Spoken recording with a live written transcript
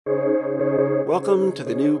Welcome to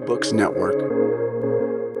the New Books Network.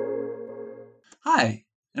 Hi,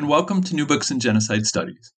 and welcome to New Books in Genocide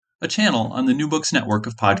Studies, a channel on the New Books Network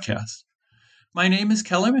of podcasts. My name is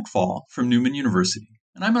Kelly McFall from Newman University,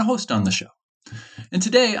 and I'm a host on the show. And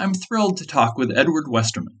today I'm thrilled to talk with Edward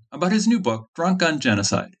Westerman about his new book, Drunk on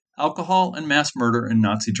Genocide: Alcohol and Mass Murder in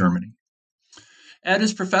Nazi Germany. Ed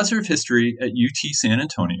is professor of history at UT San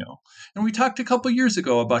Antonio, and we talked a couple years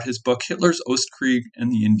ago about his book, Hitler's Ostkrieg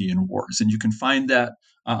and the Indian Wars, and you can find that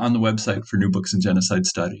on the website for New Books in Genocide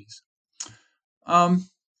Studies. And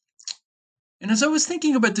as I was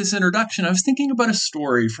thinking about this introduction, I was thinking about a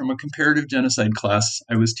story from a comparative genocide class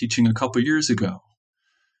I was teaching a couple years ago.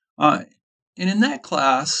 And in that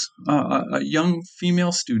class, a young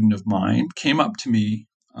female student of mine came up to me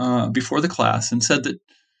before the class and said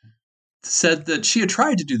that she had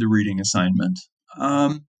tried to do the reading assignment,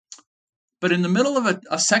 but in the middle of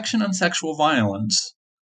a section on sexual violence,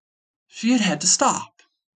 she had to stop.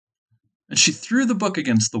 And she threw the book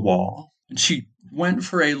against the wall, and she went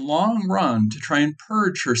for a long run to try and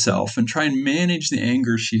purge herself and try and manage the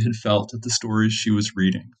anger she had felt at the stories she was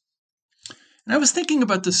reading. And I was thinking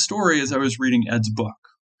about this story as I was reading Ed's book.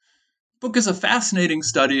 The book is a fascinating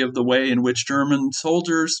study of the way in which German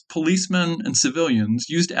soldiers, policemen, and civilians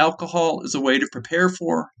used alcohol as a way to prepare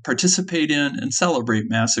for, participate in, and celebrate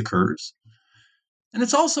massacres. And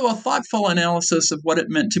it's also a thoughtful analysis of what it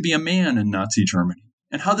meant to be a man in Nazi Germany,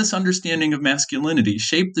 and how this understanding of masculinity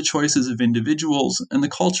shaped the choices of individuals and the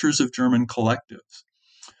cultures of German collectives.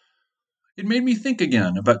 It made me think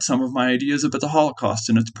again about some of my ideas about the Holocaust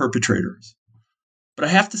and its perpetrators. But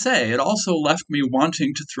I have to say, it also left me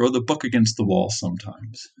wanting to throw the book against the wall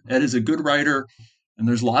sometimes. Ed is a good writer, and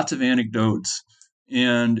there's lots of anecdotes,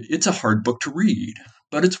 and it's a hard book to read,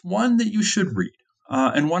 but it's one that you should read,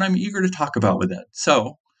 and one I'm eager to talk about with Ed.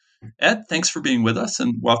 So, Ed, thanks for being with us,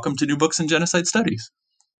 and welcome to New Books in Genocide Studies.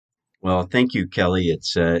 Well, thank you, Kelly.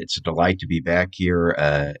 It's a delight to be back here.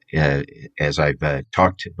 As I've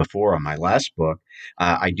talked before on my last book,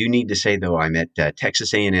 I do need to say though I'm at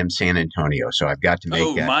Texas A&M San Antonio, so I've got to make.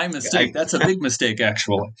 Oh, my mistake. That's a big mistake,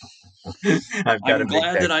 actually. I'm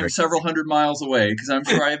glad that I'm several hundred miles away because I'm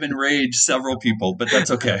sure I've enraged several people, but that's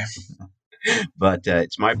okay. But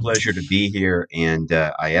it's my pleasure to be here, and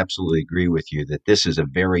I absolutely agree with you that this is a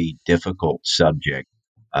very difficult subject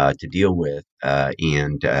to deal with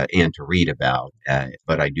and to read about.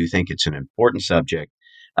 But I do think it's an important subject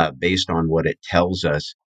based on what it tells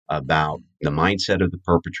us about the mindset of the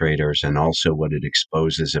perpetrators and also what it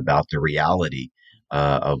exposes about the reality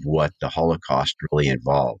of what the Holocaust really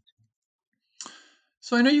involved.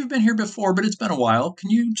 So I know you've been here before, but it's been a while. Can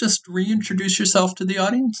you just reintroduce yourself to the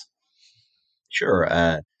audience? Sure.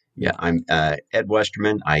 Yeah, I'm Ed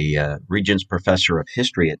Westerman. Regents Professor of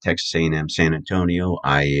History at Texas A&M San Antonio.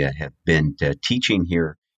 I have been teaching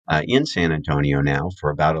here in San Antonio now for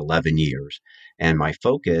about 11 years. And my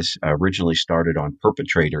focus originally started on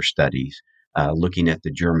perpetrator studies, looking at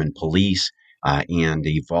the German police, and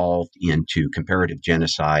evolved into comparative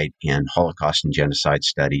genocide and Holocaust and genocide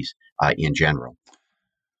studies in general.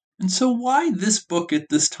 And so why this book at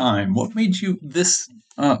this time? What made you this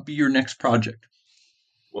be your next project?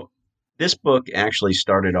 This book actually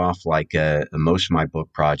started off like most of my book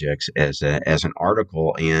projects as an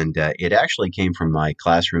article, and it actually came from my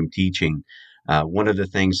classroom teaching. One of the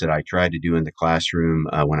things that I try to do in the classroom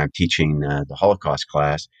when I'm teaching the Holocaust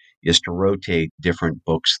class is to rotate different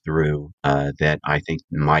books through that I think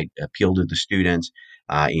might appeal to the students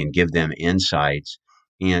and give them insights.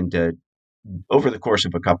 And over the course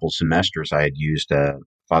of a couple semesters, I had used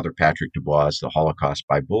Father Patrick Dubois' The Holocaust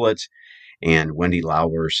by Bullets, and Wendy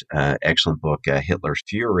Lauer's excellent book, Hitler's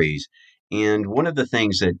Furies. And one of the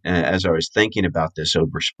things that, as I was thinking about this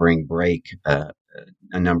over spring break a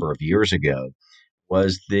number of years ago,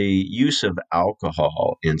 was the use of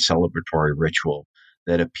alcohol in celebratory ritual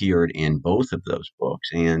that appeared in both of those books.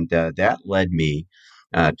 And that led me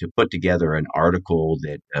to put together an article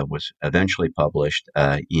that was eventually published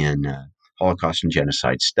in Holocaust and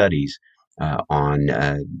Genocide Studies on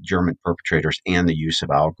German perpetrators and the use of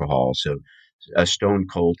alcohol. So Stone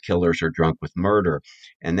Cold Killers Are Drunk with Murder.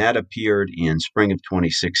 And that appeared in spring of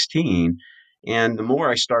 2016. And the more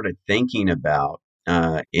I started thinking about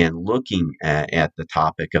and looking at the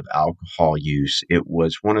topic of alcohol use, it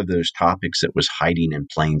was one of those topics that was hiding in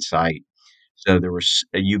plain sight. So there was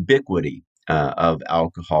a ubiquity of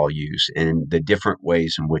alcohol use and the different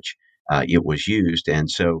ways in which it was used. And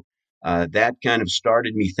so that kind of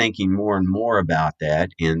started me thinking more and more about that.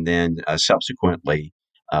 And then subsequently,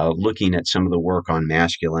 looking at some of the work on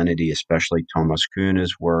masculinity, especially Thomas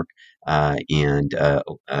Kuhne's work and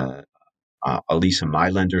Elisa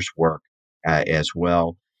Mailender's work as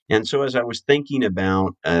well. And so, as I was thinking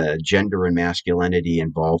about gender and masculinity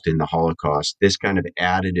involved in the Holocaust, this kind of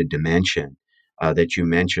added a dimension that you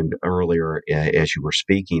mentioned earlier as you were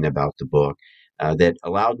speaking about the book that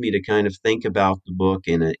allowed me to kind of think about the book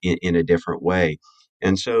in a different way.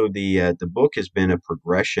 And so the book has been a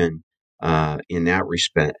progression in that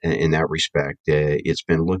respect. It's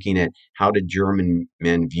been looking at how did German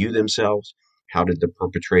men view themselves, how did the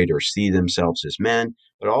perpetrators see themselves as men,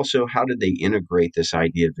 but also how did they integrate this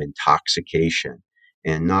idea of intoxication,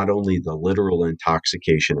 and not only the literal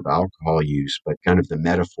intoxication of alcohol use, but kind of the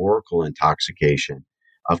metaphorical intoxication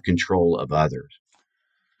of control of others.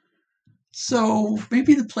 So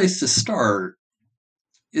maybe the place to start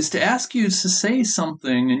is to ask you to say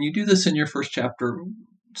something, and you do this in your first chapter,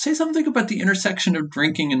 say something about the intersection of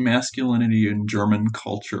drinking and masculinity in German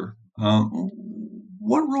culture.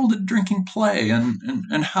 What role did drinking play,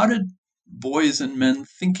 and how did boys and men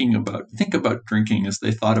think about drinking as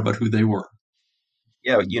they thought about who they were?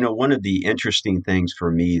 Yeah, one of the interesting things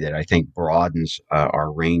for me that I think broadens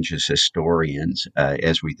our range as historians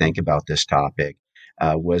as we think about this topic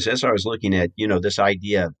was as I was looking at, this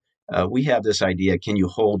idea. We have this idea: can you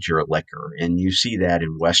hold your liquor? And you see that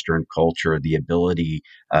in Western culture, the ability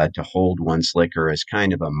to hold one's liquor is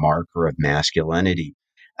kind of a marker of masculinity.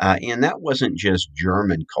 And that wasn't just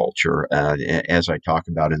German culture, as I talk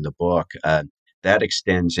about in the book. That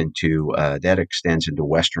extends into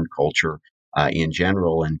Western culture in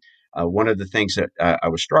general. And one of the things that I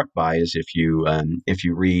was struck by is if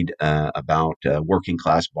you read about working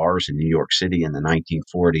class bars in New York City in the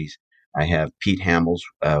 1940s, I have Pete Hamill's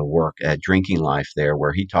work, Drinking Life, there,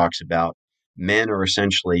 where he talks about men are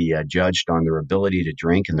essentially judged on their ability to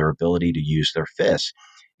drink and their ability to use their fists.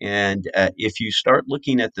 And if you start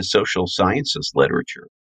looking at the social sciences literature,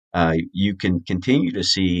 you can continue to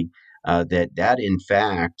see that in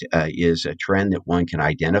fact is a trend that one can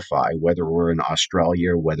identify, whether we're in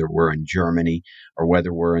Australia, whether we're in Germany, or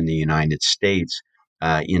whether we're in the United States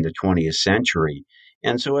in the 20th century.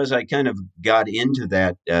 And so, as I kind of got into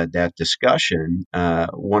that discussion,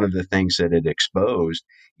 one of the things that it exposed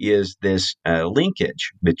is this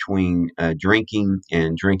linkage between drinking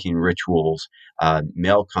and drinking rituals,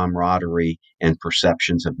 male camaraderie, and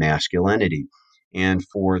perceptions of masculinity. And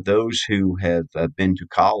for those who have been to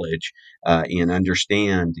college and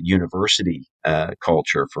understand university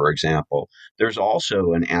culture, for example, there's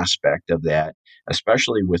also an aspect of that,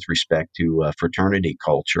 especially with respect to fraternity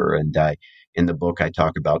culture. And in the book, I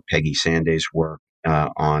talk about Peggy Sanday's work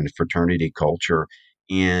on fraternity culture.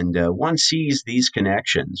 And one sees these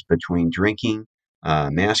connections between drinking,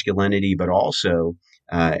 masculinity, but also,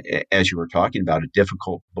 as you were talking about, a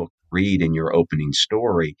difficult book to read in your opening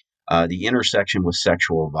story, the intersection with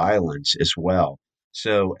sexual violence as well.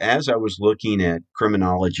 So, as I was looking at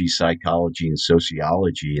criminology, psychology, and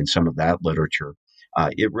sociology and some of that literature,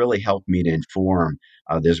 it really helped me to inform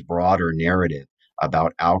this broader narrative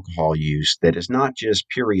about alcohol use that is not just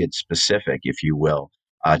period specific, if you will,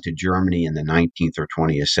 to Germany in the 19th or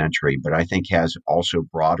 20th century, but I think has also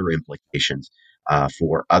broader implications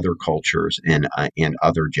for other cultures and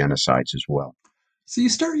other genocides as well. So you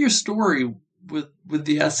start your story with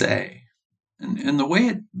the essay, and the way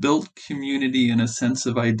it built community and a sense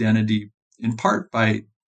of identity, in part by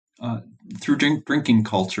through drinking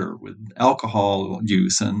culture with alcohol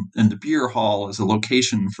use and the beer hall as a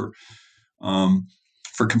location for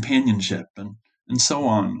companionship and so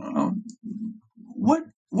on.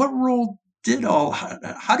 What role did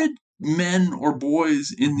how did men or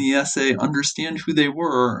boys in the essay understand who they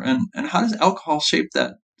were, and how does alcohol shape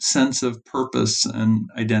that sense of purpose and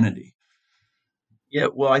identity? Yeah,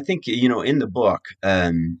 well, I think in the book,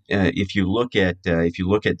 if you look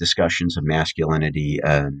at discussions of masculinity,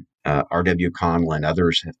 R.W. Connell and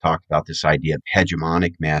others have talked about this idea of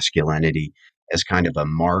hegemonic masculinity as kind of a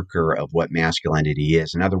marker of what masculinity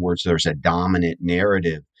is. In other words, there's a dominant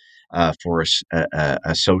narrative for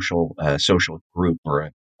a social group or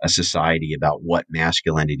a society about what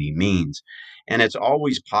masculinity means. And it's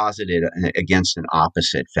always posited against an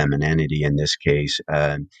opposite femininity in this case.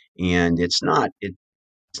 And it's not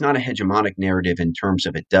a hegemonic narrative in terms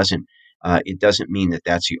of it doesn't mean that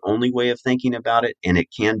that's the only way of thinking about it, and it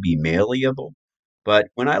can be malleable. But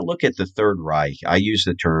when I look at the Third Reich, I use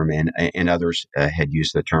the term, and others had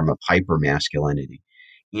used the term of hypermasculinity,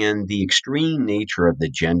 and the extreme nature of the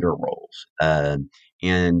gender roles,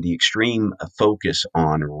 and the extreme focus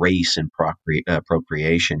on race and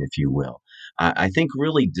procreation, if you will. I think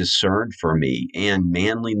really discerned for me, and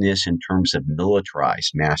manliness in terms of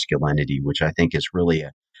militarized masculinity, which I think is really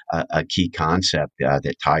a key concept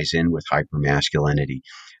that ties in with hypermasculinity.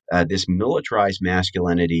 this militarized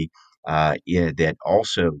masculinity that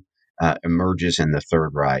also emerges in the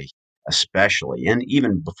Third Reich, especially, and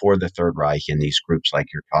even before the Third Reich in these groups like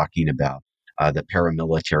you're talking about, the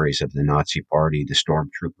paramilitaries of the Nazi Party, the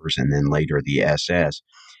stormtroopers, and then later the SS,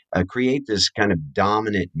 create this kind of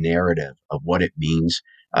dominant narrative of what it means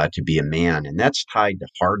to be a man. And that's tied to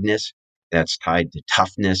hardness, that's tied to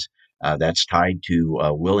toughness, that's tied to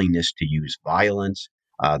willingness to use violence,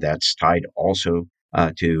 that's tied also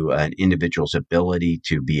to an individual's ability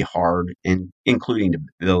to be hard, including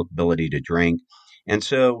the ability to drink. And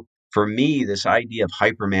so for me, this idea of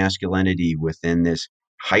hypermasculinity within this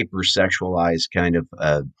hypersexualized kind of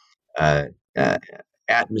uh, uh,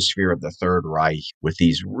 atmosphere of the Third Reich with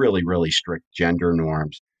these really, really strict gender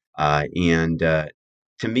norms. And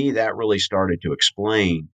to me, that really started to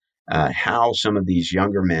explain how some of these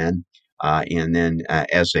younger men, and then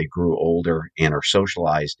as they grew older and are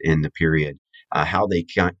socialized in the period, how they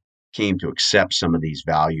came to accept some of these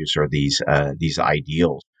values or these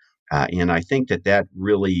ideals. And I think that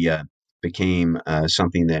really became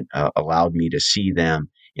something that allowed me to see them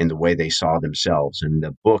in the way they saw themselves. And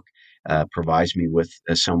the book provides me with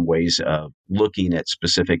some ways of looking at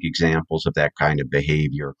specific examples of that kind of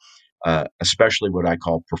behavior, especially what I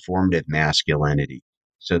call performative masculinity.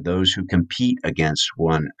 So those who compete against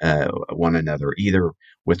one another, either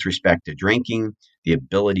with respect to drinking, the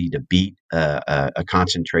ability to beat a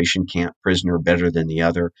concentration camp prisoner better than the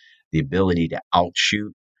other, the ability to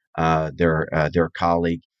outshoot their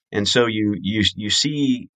colleague, and so you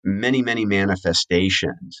see many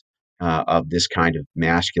manifestations of this kind of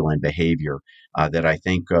masculine behavior that I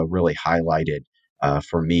think really highlighted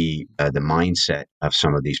for me the mindset of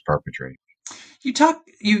some of these perpetrators.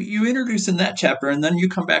 You introduce in that chapter, and then you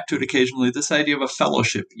come back to it occasionally, this idea of a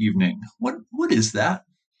fellowship evening. What is that?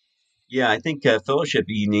 Yeah, I think fellowship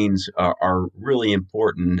evenings are really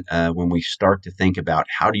important when we start to think about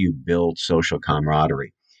how do you build social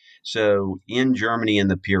camaraderie. So in Germany in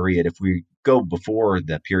the period, if we go before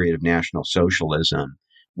the period of National Socialism,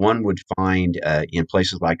 one would find in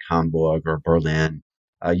places like Hamburg or Berlin,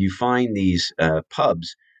 you find these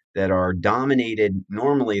pubs that are dominated.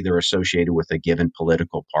 Normally, they're associated with a given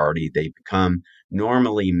political party. They become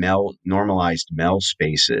normalized male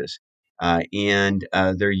spaces. And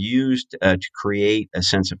they're used to create a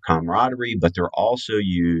sense of camaraderie, but they're also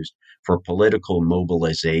used for political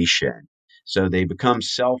mobilization. So they become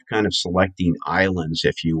self kind of selecting islands,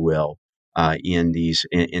 if you will, in these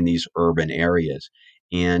urban areas,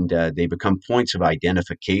 and they become points of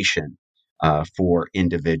identification for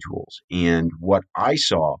individuals. And what I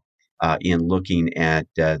saw in looking at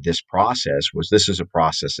this process was this is a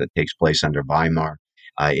process that takes place under Weimar.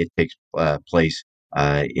 It takes place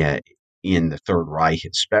in the Third Reich,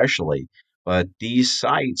 especially. But these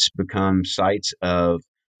sites become sites of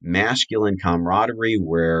masculine camaraderie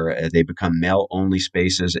where they become male only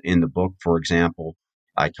spaces. In the book, for example,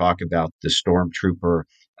 I talk about the stormtrooper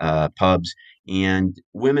pubs, and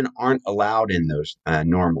women aren't allowed in those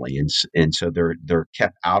normally, and so they're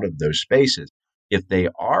kept out of those spaces. If they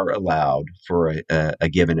are allowed for a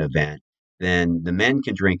given event, then the men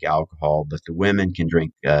can drink alcohol, but the women can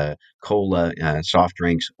drink cola, soft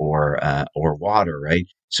drinks, or water, right?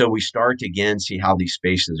 So we start to again see how these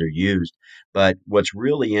spaces are used. But what's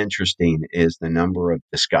really interesting is the number of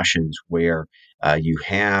discussions where you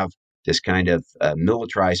have this kind of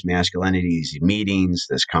militarized masculinity, these meetings,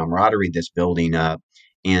 this camaraderie that's building up,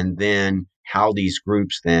 and then how these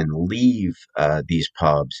groups then leave these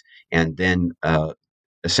pubs and then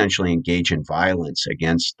essentially engage in violence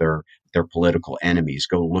against their political enemies,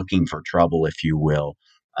 go looking for trouble, if you will,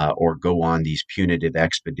 or go on these punitive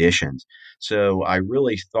expeditions. So I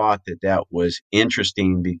really thought that was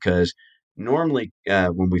interesting because normally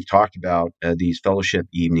when we've talked about these fellowship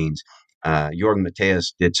evenings, Jorgen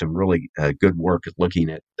Matthias did some really good work at looking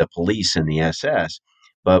at the police and the SS.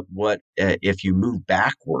 But what if you move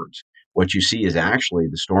backwards? What you see is actually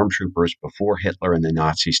the stormtroopers before Hitler and the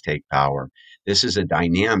Nazis take power. This is a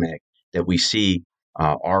dynamic that we see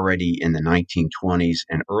already in the 1920s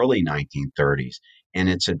and early 1930s, and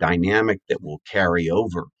it's a dynamic that will carry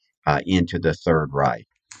over into the Third Reich.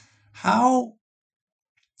 How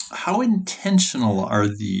intentional are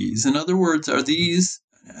these? In other words, are these,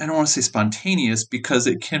 I don't want to say spontaneous because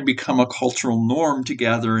it can become a cultural norm to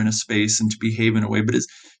gather in a space and to behave in a way, but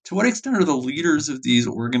to what extent are the leaders of these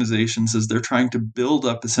organizations, as they're trying to build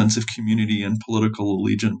up a sense of community and political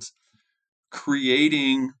allegiance,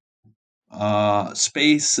 creating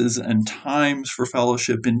spaces and times for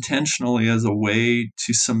fellowship intentionally as a way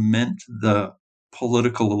to cement the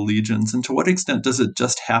political allegiance? And to what extent does it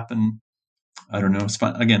just happen I don't know.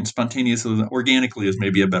 Again, spontaneously, organically is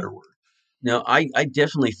maybe a better word. No, I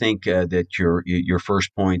definitely think that your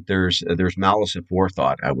first point, there's malice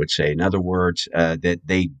aforethought, I would say. In other words, that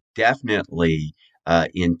they definitely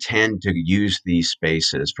intend to use these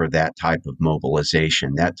spaces for that type of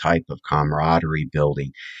mobilization, that type of camaraderie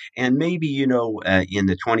building, and maybe in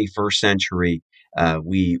the 21st century.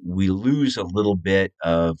 We lose a little bit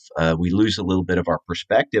of our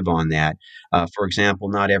perspective on that. For example,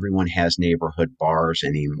 not everyone has neighborhood bars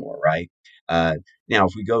anymore, right? Uh, Now,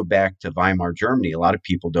 if we go back to Weimar Germany, a lot of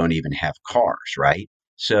people don't even have cars, right?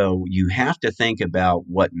 So you have to think about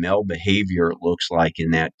what male behavior looks like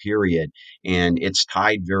in that period. And it's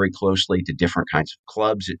tied very closely to different kinds of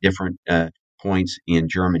clubs at different points in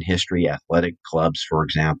German history, athletic clubs, for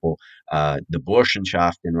example, the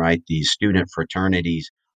Burschenschaften, right? These student fraternities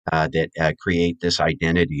that create this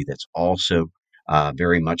identity that's also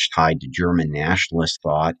very much tied to German nationalist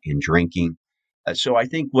thought and drinking. So I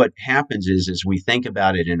think what happens is we think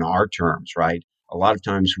about it in our terms, right? A lot of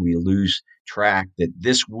times we lose track that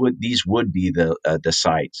these would be the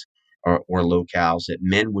sites or locales that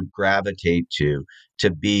men would gravitate to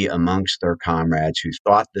be amongst their comrades who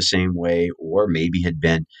thought the same way, or maybe had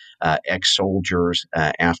been ex-soldiers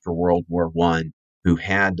after World War One, who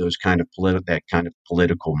had that kind of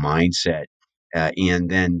political mindset, and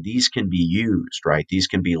then these can be used, right? These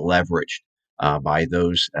can be leveraged by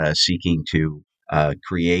those seeking to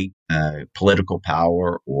create political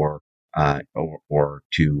power or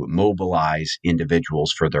to mobilize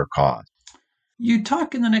individuals for their cause. You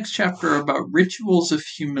talk in the next chapter about rituals of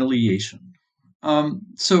humiliation.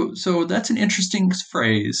 So that's an interesting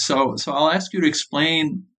phrase. So I'll ask you to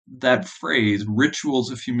explain that phrase,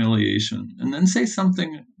 rituals of humiliation, and then say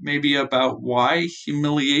something maybe about why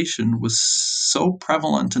humiliation was so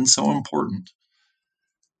prevalent and so important.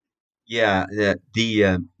 Yeah,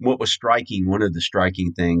 what was striking, one of the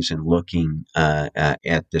striking things in looking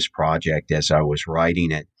at this project as I was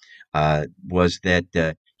writing it, was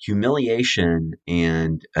that humiliation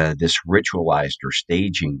and this ritualized or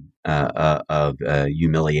staging of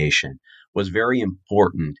humiliation was very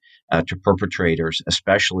important to perpetrators,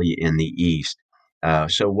 especially in the East.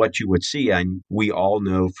 So what you would see, and we all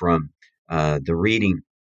know from the reading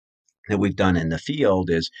that we've done in the field,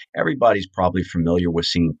 is everybody's probably familiar with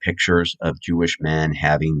seeing pictures of Jewish men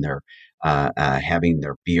having their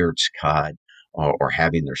beards cut or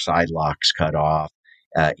having their side locks cut off,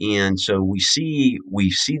 and so we see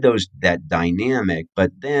that dynamic.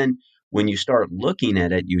 But then when you start looking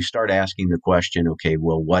at it, you start asking the question, okay,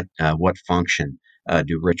 well, what function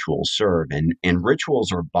do rituals serve? And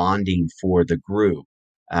rituals are bonding for the group.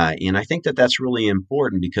 And I think that that's really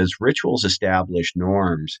important because rituals establish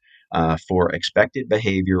norms for expected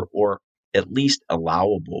behavior or at least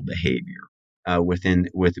allowable behavior within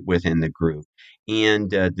the group. And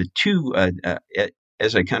the two,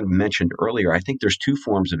 as I kind of mentioned earlier, I think there's two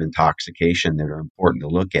forms of intoxication that are important to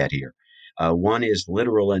look at here. One is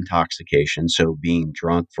literal intoxication, so being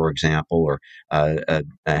drunk, for example, or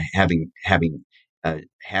having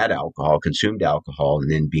had alcohol, consumed alcohol, and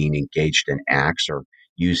then being engaged in acts or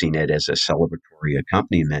using it as a celebratory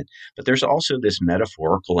accompaniment. But there's also this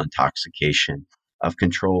metaphorical intoxication of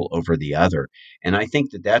control over the other. And I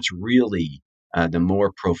think that that's really the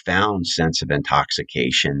more profound sense of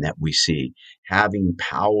intoxication that we see, having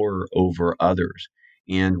power over others.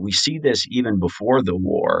 And we see this even before the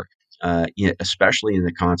war, especially in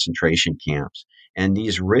the concentration camps. And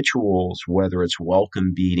these rituals, whether it's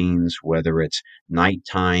welcome beatings, whether it's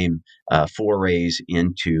nighttime forays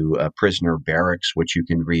into prisoner barracks, which you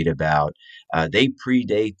can read about, they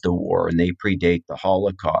predate the war and they predate the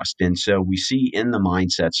Holocaust. And so we see in the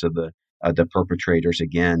mindsets of the perpetrators,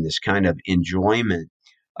 again, this kind of enjoyment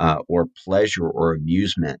or pleasure or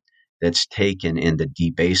amusement that's taken in the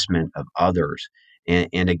debasement of others.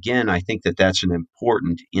 And again, I think that that's an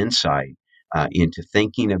important insight into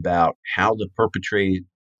thinking about how the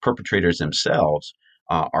perpetrators themselves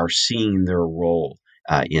are seeing their role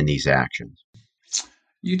in these actions.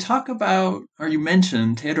 You talk about, or you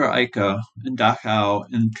mentioned Theodor Eicke and Dachau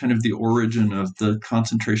and kind of the origin of the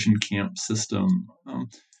concentration camp system.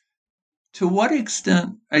 To what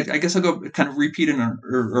extent, I guess I'll go kind of repeat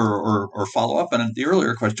or follow up on the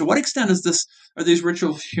earlier question. To what extent are these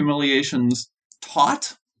ritual humiliations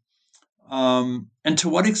taught? And to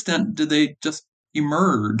what extent do they just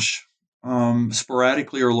emerge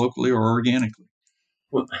sporadically or locally or organically?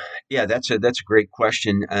 Well, yeah, that's a great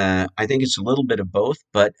question. I think it's a little bit of both,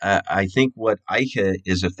 but I think what Eiche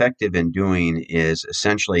is effective in doing is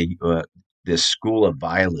essentially this school of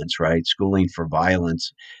violence, right? Schooling for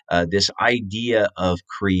violence. This idea of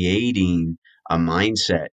creating a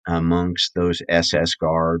mindset amongst those SS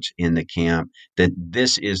guards in the camp that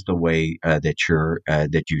this is the way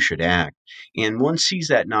that you should act. And one sees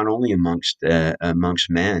that not only amongst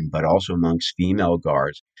men, but also amongst female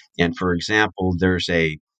guards. And for example, there's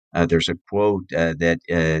a quote that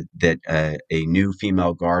a new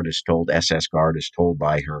female guard is told, SS guard is told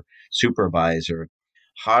by her supervisor,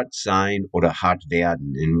 "Hart sein oder hart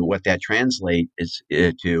werden," and what that translates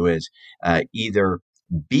to is either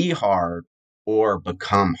be hard or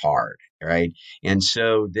become hard, right? And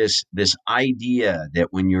so this idea that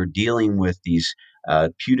when you're dealing with these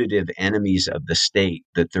putative enemies of the state,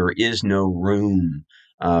 that there is no room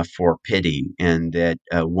for pity, and that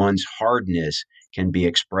one's hardness can be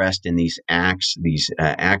expressed in these acts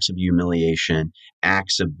of humiliation,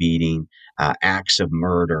 acts of beating, acts of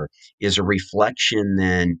murder, is a reflection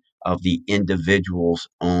then of the individual's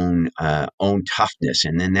own toughness,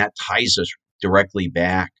 and then that ties us directly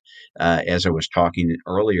back, as I was talking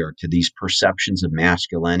earlier, to these perceptions of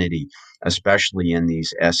masculinity, especially in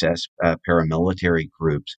these SS paramilitary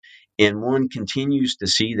groups. And one continues to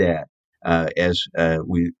see that as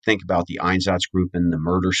we think about the Einsatzgruppen and the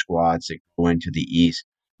murder squads that go into the East.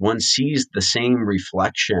 One sees the same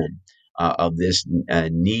reflection of this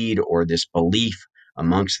need or this belief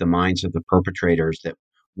amongst the minds of the perpetrators that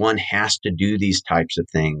one has to do these types of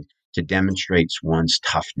things to demonstrate one's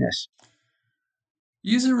toughness.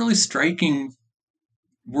 You use a really striking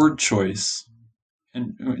word choice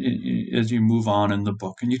and as you move on in the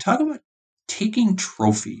book, and you talk about taking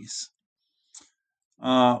trophies,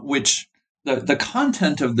 which the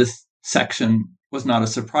content of this section was not a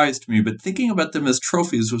surprise to me, but thinking about them as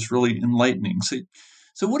trophies was really enlightening.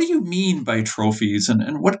 So what do you mean by trophies,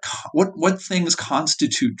 and what things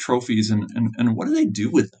constitute trophies, and what do they do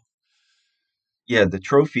with them? Yeah, the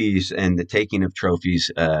trophies and the taking of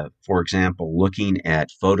trophies, for example, looking at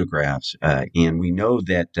photographs. And we know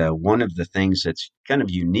that one of the things that's kind of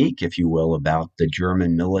unique, if you will, about the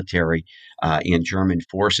German military and German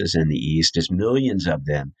forces in the East is millions of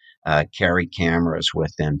them carry cameras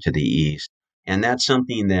with them to the East. And that's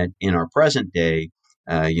something that in our present day,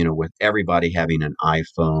 with everybody having an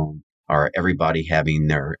iPhone or everybody having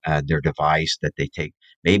their device that they take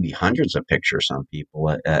maybe hundreds of pictures, some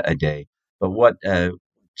people a day. But what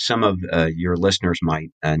some of your listeners might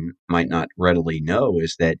not readily know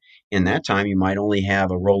is that in that time you might only have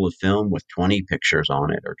a roll of film with 20 pictures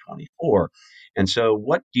on it or 24. And so,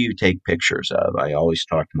 what do you take pictures of? I always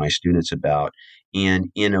talk to my students about. And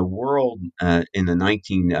in a world in the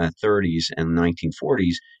 1930s and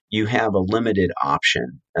 1940s, you have a limited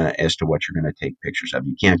option as to what you're going to take pictures of.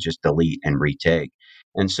 You can't just delete and retake.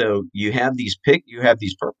 And so you have these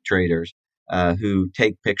perpetrators who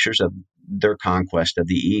take pictures of their conquest of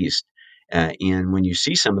the East. And when you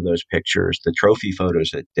see some of those pictures, the trophy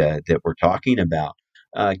photos that we're talking about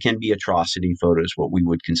can be atrocity photos, what we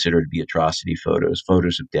would consider to be atrocity photos,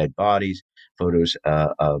 photos of dead bodies, photos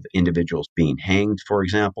of individuals being hanged, for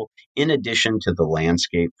example, in addition to the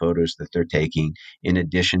landscape photos that they're taking, in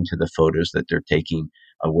addition to the photos that they're taking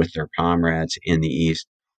with their comrades in the East.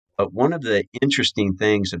 But one of the interesting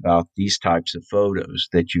things about these types of photos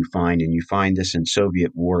that you find, and you find this in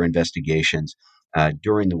Soviet war investigations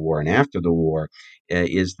during the war and after the war,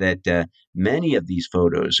 is that many of these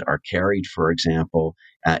photos are carried, for example,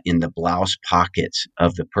 in the blouse pockets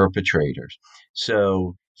of the perpetrators.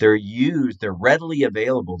 So they're readily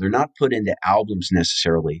available. They're not put into albums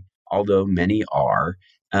necessarily, although many are.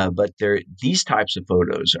 But these types of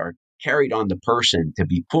photos are carried on the person to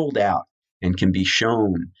be pulled out and can be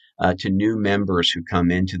shown to new members who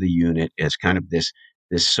come into the unit as kind of this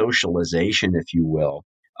socialization, if you will,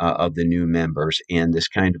 of the new members, and this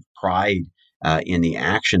kind of pride in the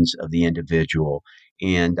actions of the individual.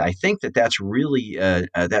 And I think that that's really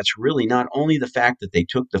not only the fact that they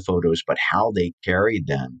took the photos, but how they carried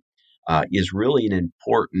them is really an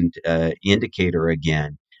important indicator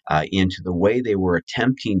again into the way they were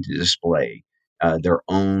attempting to display their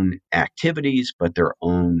own activities, but their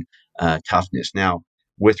own toughness. Now,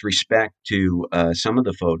 with respect to some of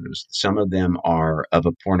the photos, some of them are of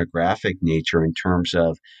a pornographic nature in terms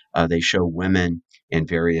of they show women in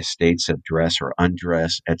various states of dress or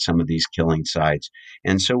undress at some of these killing sites,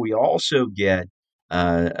 and so we also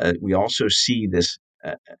see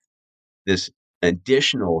this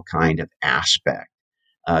additional kind of aspect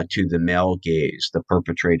to the male gaze, the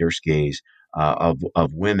perpetrator's gaze of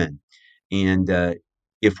women. And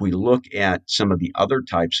if we look at some of the other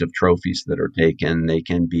types of trophies that are taken, they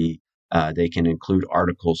can include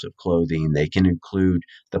articles of clothing. They can include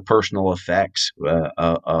the personal effects,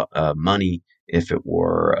 money if it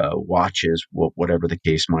were watches, whatever the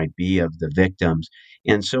case might be of the victims.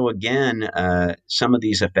 And so again, some of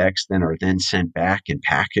these effects then are then sent back in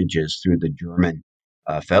packages through the German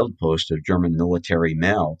Feldpost, or German military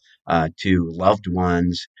mail, to loved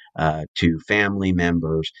ones, to family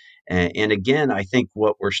members. And again, I think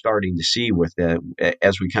what we're starting to see with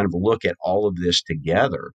as we kind of look at all of this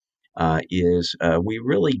together, is we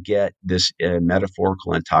really get this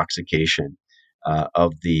metaphorical intoxication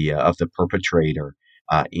of the perpetrator,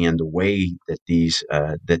 and the way that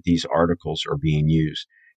these articles are being used,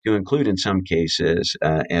 to include in some cases,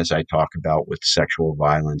 as I talk about with sexual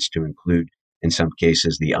violence, to include in some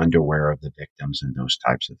cases the underwear of the victims and those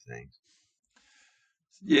types of things.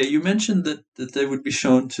 Yeah, you mentioned that they would be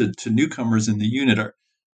shown to newcomers in the unit.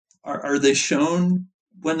 Are they shown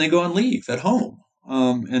when they go on leave at home?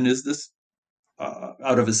 And is this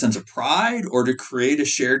out of a sense of pride, or to create a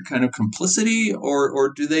shared kind of complicity,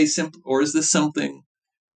 or do they or is this something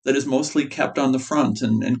that is mostly kept on the front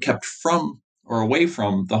and kept from or away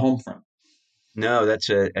from the home front? No,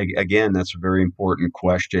 again, that's a very important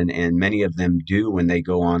question. And many of them do, when they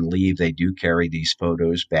go on leave, they do carry these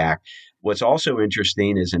photos back. What's also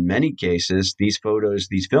interesting is in many cases, these photos,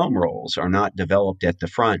 these film rolls are not developed at the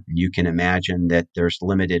front. You can imagine that there's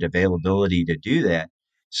limited availability to do that.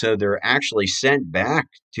 So they're actually sent back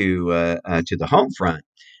to the home front.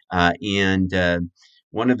 And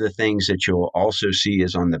One of the things that you'll also see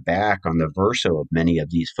is on the back, on the verso of many of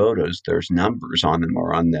these photos, there's numbers on them,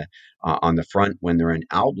 or on the front when they're in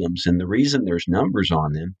albums. And the reason there's numbers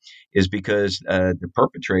on them is because the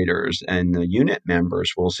perpetrators and the unit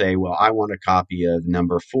members will say, "Well, I want a copy of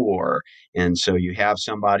number 4." And so you have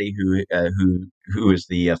somebody who is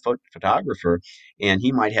the photographer, and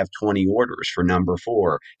he might have 20 orders for number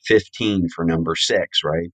 4, 15 for number 6,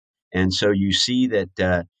 right? And so you see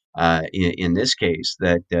that. In this case,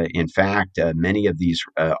 that in fact, many of these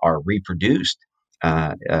are reproduced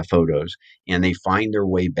photos, and they find their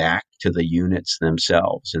way back to the units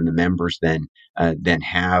themselves, and the members then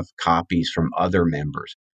have copies from other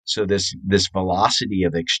members. So this velocity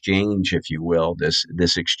of exchange, if you will,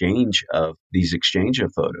 this exchange of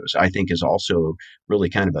photos, I think is also really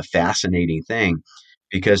kind of a fascinating thing,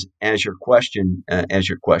 because as your question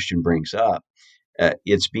brings up,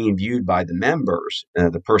 it's being viewed by the members,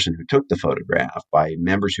 the person who took the photograph, by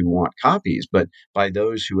members who want copies, but by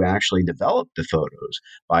those who actually develop the photos,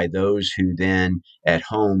 by those who then at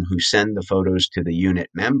home who send the photos to the unit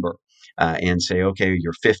member, and say, okay,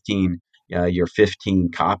 your 15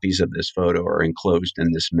 copies of this photo are enclosed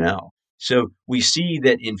in this mail. So we see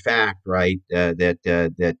that, in fact, right,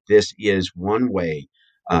 that this is one way,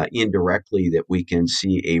 indirectly, that we can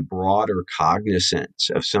see a broader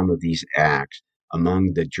cognizance of some of these acts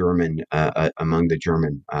among the German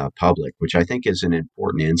public, which I think is an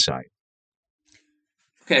important insight.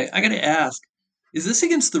 Okay, I got to ask: is this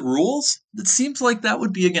against the rules? It seems like that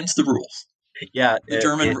would be against the rules. Yeah, The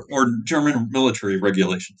German military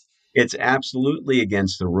regulations. It's absolutely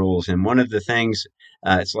against the rules. And one of the things,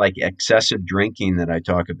 it's like excessive drinking that I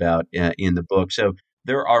talk about in the book. So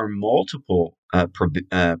there are multiple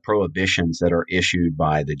prohibitions that are issued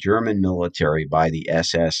by the German military, by the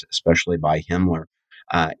SS, especially by Himmler,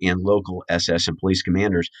 and local SS and police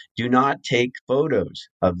commanders. Do not take photos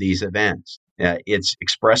of these events. It's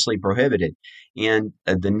expressly prohibited. And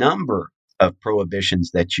the number of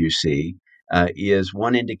prohibitions that you see is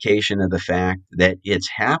one indication of the fact that it's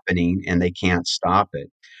happening and they can't stop it.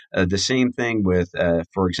 The same thing with,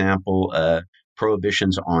 for example,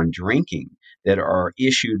 prohibitions on drinking that are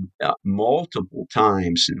issued multiple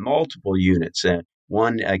times in multiple units.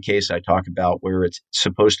 One case I talk about where it's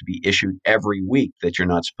supposed to be issued every week that you're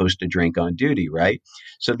not supposed to drink on duty, right?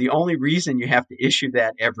 So the only reason you have to issue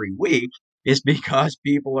that every week is because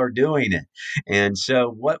people are doing it. And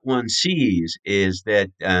so what one sees is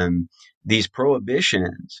that these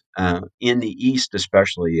prohibitions in the East,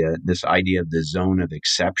 especially this idea of the zone of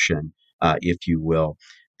exception, if you will,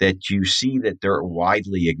 that you see that they're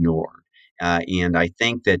widely ignored. And I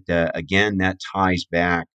think that, again, that ties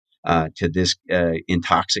back to this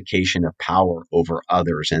intoxication of power over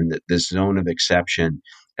others. And that this zone of exception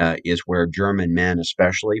is where German men,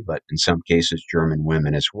 especially, but in some cases, German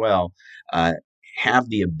women as well, have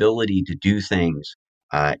the ability to do things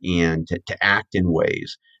and to act in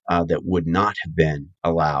ways that would not have been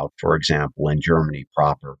allowed, for example, in Germany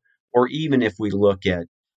proper. Or even if we look at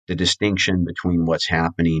the distinction between what's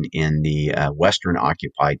happening in the Western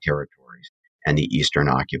occupied territories and the Eastern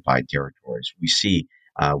occupied territories, we see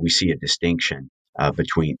a distinction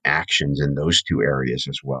between actions in those two areas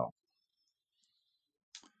as well.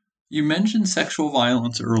 You mentioned sexual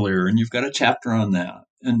violence earlier, and you've got a chapter on that.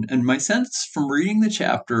 And my sense from reading the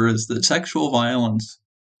chapter is that sexual violence,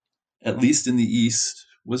 at least in the East,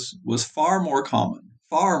 was far more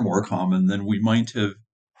common than we might have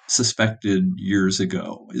suspected years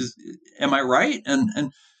ago. Am I right?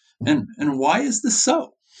 And why is this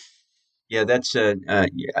so? Yeah,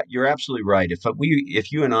 you're absolutely right.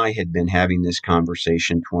 If you and I had been having this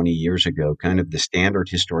conversation 20 years ago, kind of the standard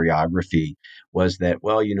historiography was that,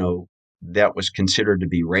 well, that was considered to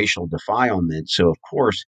be racial defilement. So of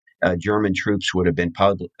course, German troops would have been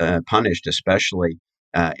punished, especially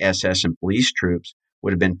SS and police troops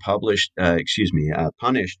would have been punished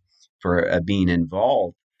for being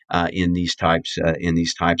involved in these types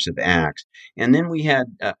of acts. And then we had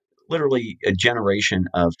literally a generation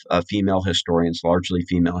of female historians, largely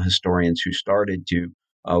female historians, who started to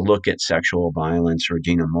look at sexual violence.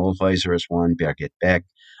 Regina Muehlhäuser is one, Birgit Beck,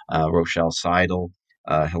 Rochelle Seidel,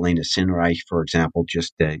 Helena Sinreich, for example,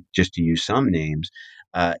 just to use some names.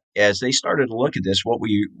 As they started to look at this, what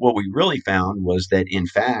we really found was that, in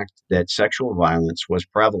fact, that sexual violence was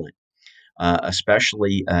prevalent,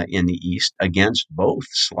 especially in the East, against both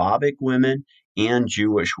Slavic women and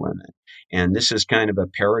Jewish women. And this is kind of a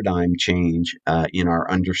paradigm change in our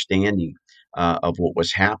understanding of what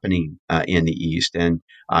was happening in the East. And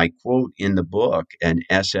I quote in the book an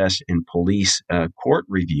SS and police court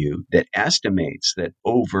review that estimates that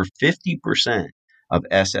over 50% of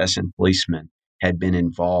SS and policemen had been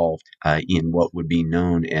involved in what would be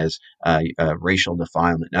known as racial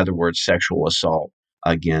defilement, in other words, sexual assault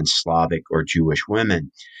against Slavic or Jewish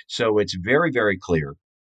women. So it's very, very clear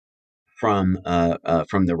from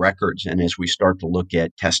the records, and as we start to look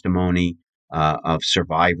at testimony of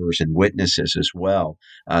survivors and witnesses as well,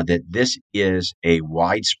 that this is a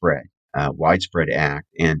widespread act.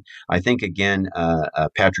 And I think, again,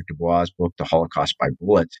 Patrick Dubois' book, The Holocaust by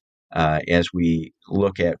Bullets, as we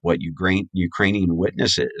look at what Ukrainian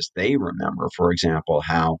witnesses, they remember, for example,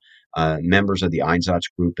 how members of the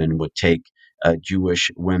Einsatzgruppen would take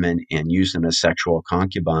Jewish women and use them as sexual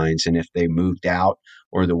concubines. And if they moved out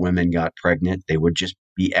or the women got pregnant, they would just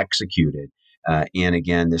be executed. And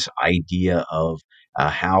again, this idea of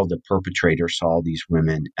how the perpetrator saw these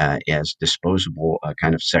women as disposable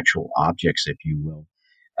kind of sexual objects, if you will.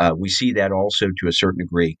 We see that also to a certain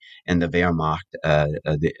degree in the Wehrmacht,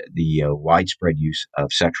 the widespread use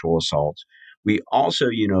of sexual assaults. We also,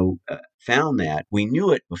 found that we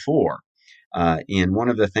knew it before. And one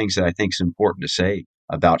of the things that I think is important to say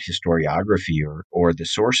about historiography or the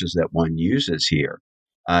sources that one uses here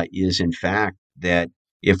is, in fact, that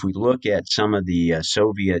if we look at some of the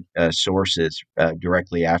Soviet sources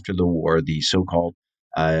directly after the war, the so-called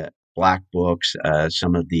black books,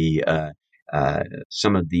 some of the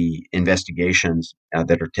investigations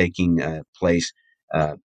that are taking place,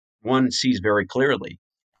 one sees very clearly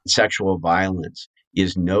sexual violence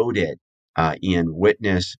is noted in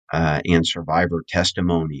witness and survivor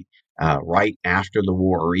testimony right after the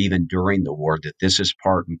war or even during the war, that this is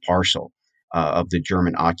part and parcel of the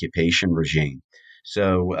German occupation regime.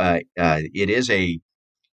 So it is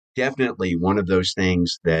definitely one of those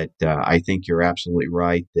things that I think you're absolutely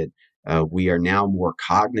right, that we are now more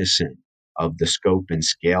cognizant of the scope and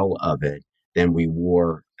scale of it than we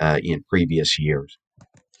were in previous years.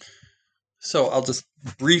 So I'll just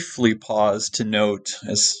briefly pause to note,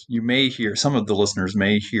 as you may hear, some of the listeners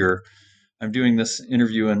may hear, I'm doing this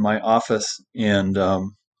interview in my office, and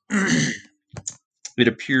it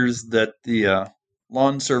appears that the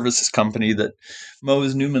lawn services company that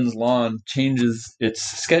mows Newman's lawn changes its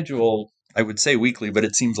schedule, I would say weekly, but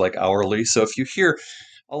it seems like hourly. So if you hear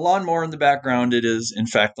a lawnmower in the background, it is, in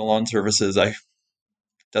fact, the lawn services.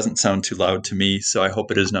 Doesn't sound too loud to me, so I hope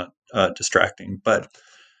it is not distracting. But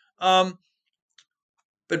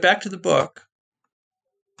back to the book.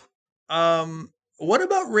 What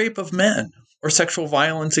about rape of men or sexual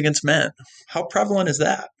violence against men? How prevalent is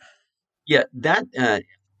that? Yeah, that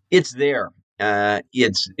it's there.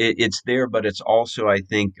 It's there, but it's also, I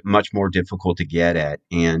think, much more difficult to get at.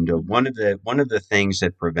 And one of the things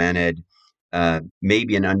that prevented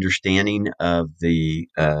maybe an understanding of the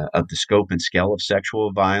scope and scale of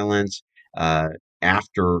sexual violence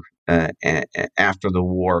after the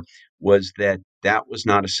war was that was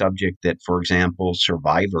not a subject that, for example,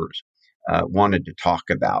 survivors wanted to talk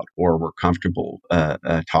about or were comfortable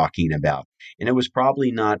talking about. And it was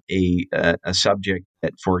probably not a subject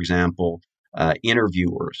that, for example,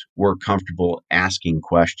 interviewers were comfortable asking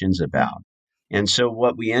questions about. And so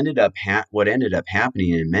what ended up happening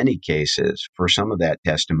in many cases for some of that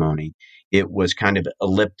testimony, it was kind of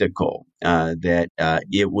elliptical, that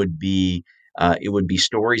it would be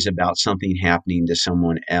stories about something happening to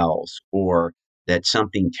someone else, or that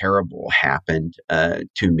something terrible happened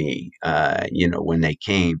to me, when they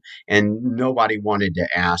came. And nobody wanted to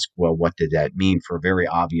ask, well, what did that mean, for very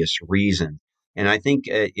obvious reason. And I think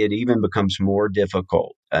it even becomes more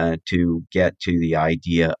difficult to get to the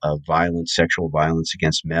idea of violence, sexual violence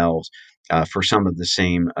against males, for some of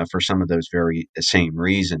those very same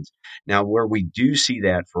reasons. Now, where we do see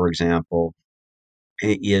that, for example,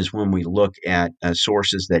 is when we look at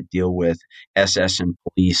sources that deal with SS and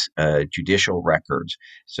police judicial records.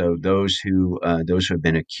 So those who have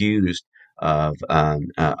been accused of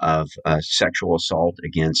sexual assault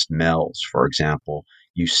against males, for example,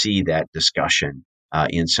 you see that discussion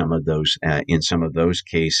in some of those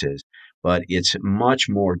cases. But it's much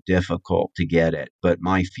more difficult to get it. But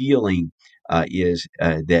my feeling is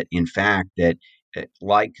that, in fact, that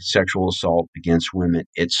like sexual assault against women,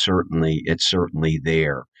 it's certainly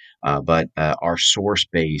there. But our source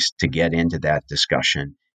base to get into that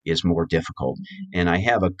discussion is more difficult. And I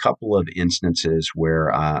have a couple of instances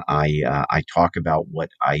where I talk about what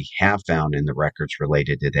I have found in the records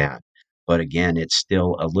related to that. But again, it's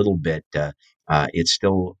still a little bit. It's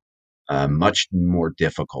still much more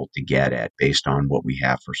difficult to get at based on what we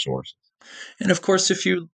have for sources. And of course, if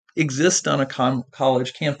you exist on a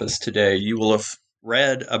college campus today, you will have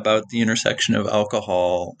read about the intersection of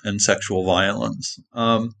alcohol and sexual violence.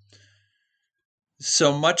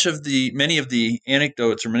 So many of the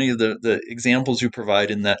anecdotes or many of the examples you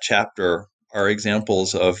provide in that chapter are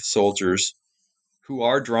examples of soldiers who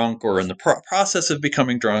are drunk or in the process of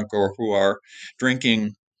becoming drunk or who are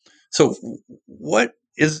drinking. So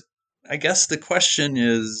I guess the question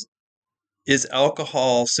is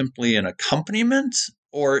alcohol simply an accompaniment,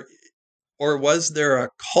 or was there a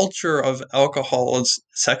culture of alcohol and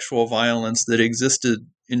sexual violence that existed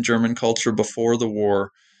in German culture before the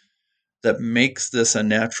war that makes this a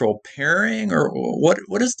natural pairing? Or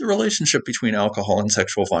what is the relationship between alcohol and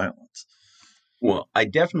sexual violence? Well, I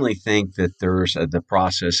definitely think that there's the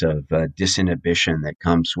process of disinhibition that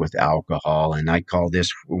comes with alcohol. And I call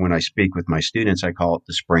this, when I speak with my students, I call it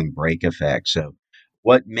the spring break effect. So,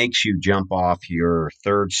 what makes you jump off your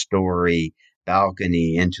third story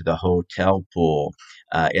balcony into the hotel pool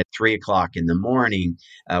at 3 o'clock in the morning?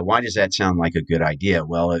 Why does that sound like a good idea?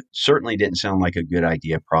 Well, it certainly didn't sound like a good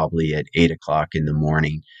idea probably at 8 o'clock in the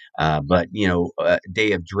morning. But, a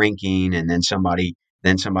day of drinking, and then somebody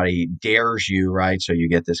dares you, right? So you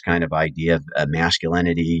get this kind of idea of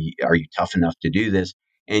masculinity. Are you tough enough to do this?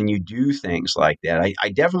 And you do things like that. I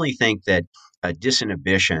definitely think that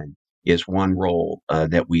disinhibition is one role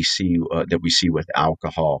that we see with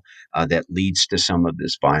alcohol that leads to some of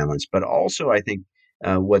this violence. But also, I think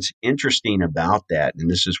what's interesting about that, and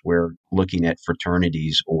this is where looking at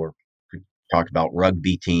fraternities, or could talk about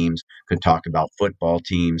rugby teams, could talk about football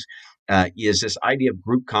teams, is this idea of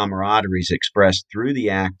group camaraderie is expressed through the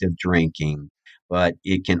act of drinking, but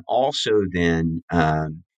it can also then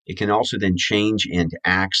change into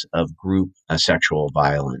acts of group sexual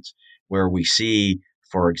violence, where we see,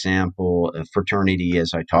 for example, a fraternity,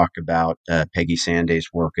 as I talk about Peggy Sanday's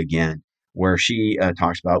work again, where she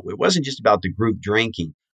talks about it wasn't just about the group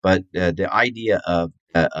drinking, but the idea of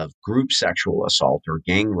group sexual assault or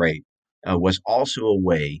gang rape was also a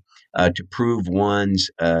way to prove one's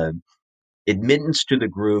admittance to the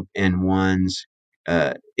group and one's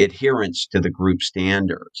adherence to the group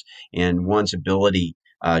standards and one's ability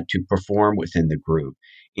to perform within the group.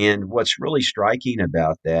 And what's really striking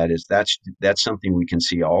about that is that's something we can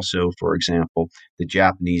see also. For example, the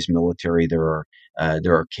Japanese military. There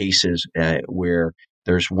are cases where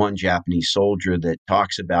there's one Japanese soldier that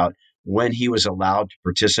talks about when he was allowed to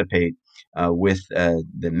participate with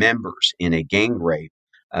the members in a gang rape,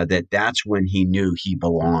 that's when he knew he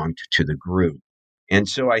belonged to the group. And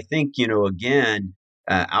so I think, again,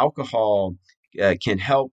 alcohol can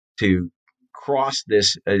help to cross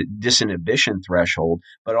this disinhibition threshold.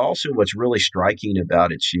 But also, what's really striking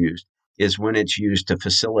about its use is when it's used to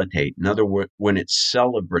facilitate. In other words, when it's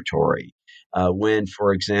celebratory. When,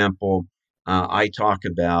 for example, I talk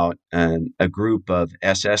about a group of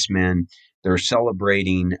SS men, they're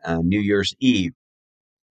celebrating New Year's Eve.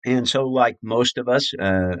 And so, like most of us,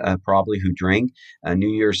 probably who drink, New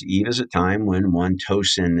Year's Eve is a time when one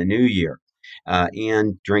toasts in the new year.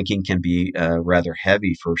 And drinking can be rather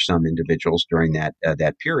heavy for some individuals during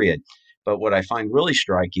that period. But what I find really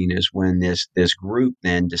striking is when this group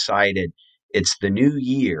then decided it's the new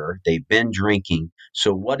year, they've been drinking.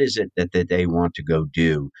 So what is it that they want to go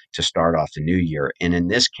do to start off the new year? And in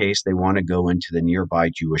this case, they want to go into the nearby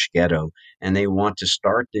Jewish ghetto, and they want to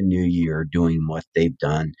start the new year doing what they've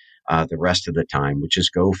done the rest of the time, which is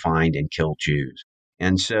go find and kill Jews.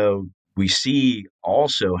 And so we see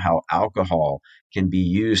also how alcohol can be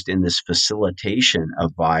used in this facilitation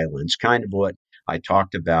of violence, kind of what I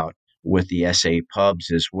talked about with the SA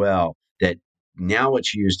pubs as well, that now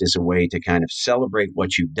it's used as a way to kind of celebrate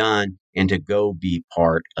what you've done and to go be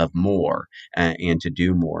part of more and to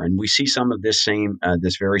do more. And we see some of this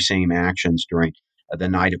very same actions during the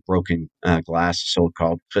Night of Broken Glass,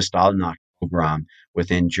 so-called Kristallnacht pogrom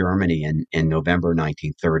within Germany in November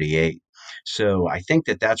 1938. So I think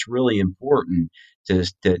that that's really important to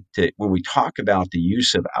when we talk about the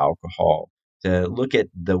use of alcohol, to look at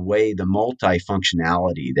the way the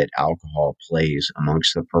multifunctionality that alcohol plays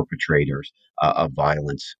amongst the perpetrators of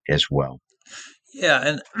violence as well. Yeah,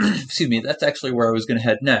 and excuse me, that's actually where I was going to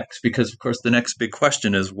head next, because of course the next big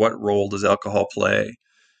question is, what role does alcohol play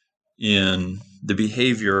in the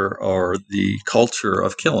behavior or the culture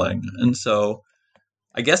of killing? And so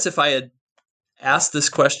I guess if I had asked this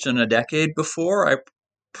question a decade before, I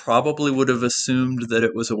probably would have assumed that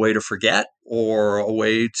it was a way to forget or a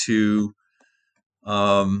way to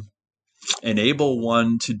enable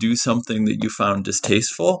one to do something that you found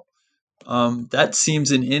distasteful. That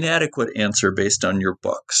seems an inadequate answer based on your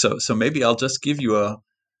book. So maybe I'll just give you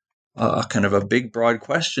a kind of a big, broad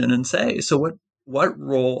question and say, so what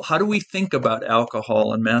role? How do we think about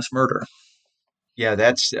alcohol and mass murder?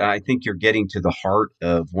 Yeah, I think you're getting to the heart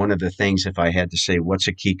of one of the things, if I had to say, what's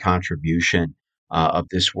a key contribution of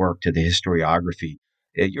this work to the historiography?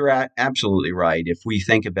 You're absolutely right. If we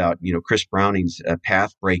think about, Chris Browning's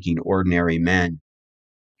Path Breaking Ordinary Men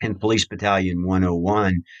and Police Battalion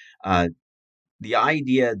 101, the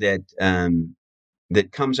idea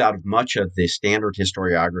that comes out of much of the standard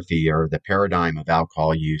historiography or the paradigm of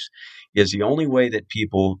alcohol use is the only way that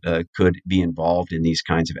people could be involved in these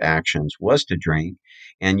kinds of actions was to drink.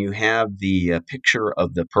 And you have the picture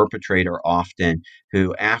of the perpetrator often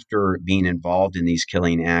who, after being involved in these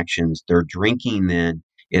killing actions, their drinking then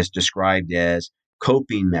is described as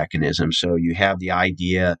coping mechanism. So you have the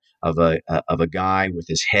idea of a guy with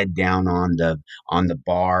his head down on the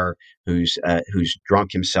bar who's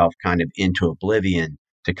drunk himself kind of into oblivion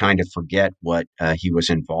to kind of forget what he was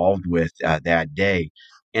involved with that day.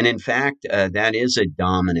 And in fact, that is a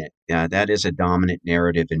dominant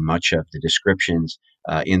narrative in much of the descriptions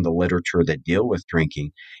in the literature that deal with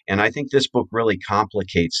drinking. And I think this book really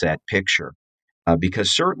complicates that picture. Because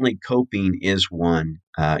certainly coping is one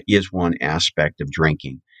aspect of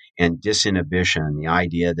drinking, and disinhibition, the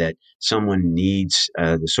idea that someone needs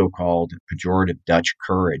the so-called pejorative Dutch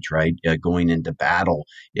courage, right? Going into battle.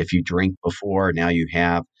 If you drink before, now you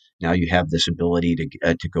have this ability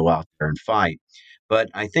to go out there and fight. But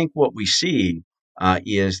I think what we see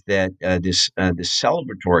is that this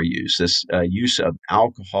celebratory use, this use of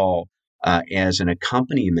alcohol as an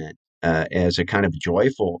accompaniment, as a kind of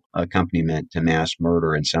joyful accompaniment to mass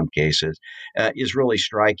murder in some cases, is really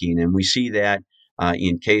striking. And we see that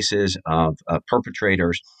in cases of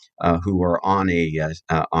perpetrators who are on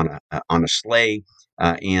a sleigh,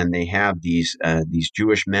 and they have these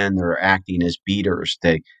Jewish men that are acting as beaters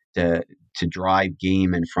to drive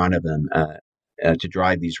game in front of them, to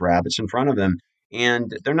drive these rabbits in front of them.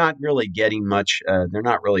 And they're not really getting much. They're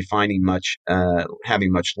not really finding much,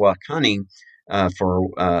 having much luck hunting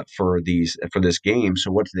for this game.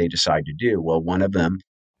 So what do they decide to do? Well, one of them,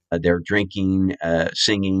 they're drinking,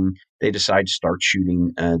 singing. They decide to start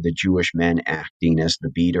shooting the Jewish men acting as the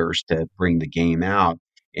beaters to bring the game out.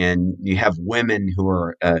 And you have women who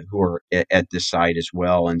are at this side as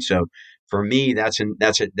well. And so, for me, that's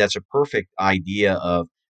a perfect idea of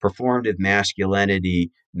performative masculinity.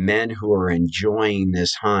 Men who are enjoying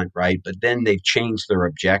this hunt, right? But then they've changed their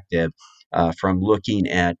objective from looking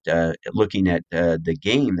at the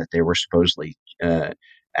game that they were supposedly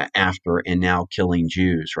after, and now killing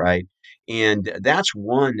Jews, right? And that's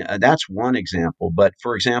one example. But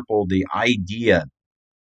for example, the idea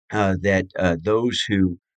that those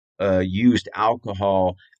who used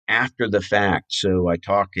alcohol after the fact. So I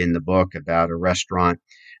talk in the book about a restaurant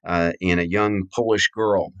and a young Polish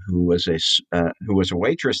girl who was a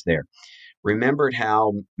waitress there, remembered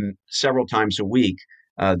how several times a week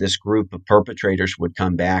this group of perpetrators would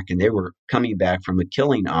come back, and they were coming back from a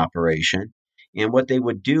killing operation. And what they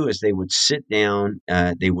would do is they would sit down,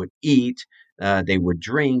 they would eat, they would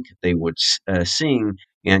drink, they would sing.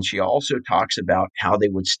 And she also talks about how they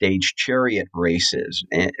would stage chariot races,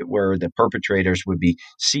 where the perpetrators would be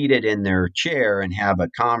seated in their chair and have a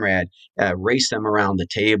comrade race them around the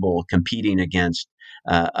table, competing against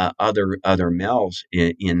other males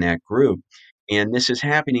in that group. And this is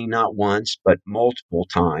happening not once, but multiple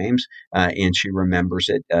times. And she remembers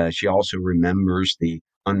it. She also remembers the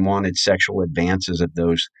unwanted sexual advances of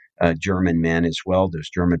those German men as well, those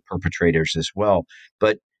German perpetrators as well.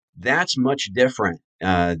 But that's much different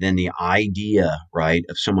than the idea, right,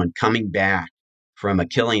 of someone coming back from a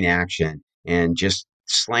killing action and just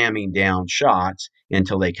slamming down shots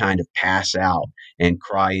until they kind of pass out and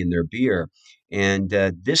cry in their beer. And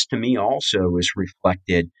this, to me, also is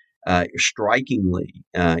reflected strikingly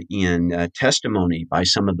in testimony by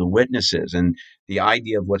some of the witnesses, and the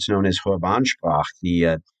idea of what's known as Verbandsprach,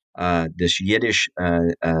 this Yiddish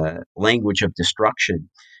language of destruction,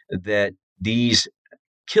 that these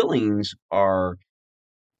killings are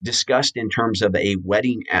discussed in terms of a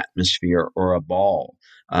wedding atmosphere or a ball.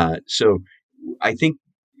 So I think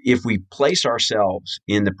if we place ourselves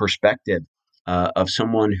in the perspective of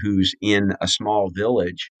someone who's in a small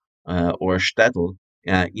village or shtetl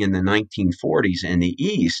in the 1940s in the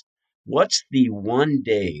East, what's the one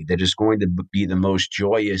day that is going to be the most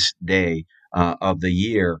joyous day of the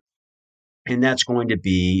year? And that's going to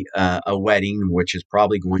be a wedding, which is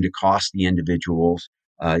probably going to cost the individuals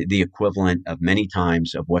the equivalent of many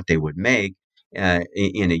times of what they would make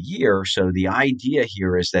in a year. So the idea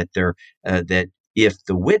here is that that if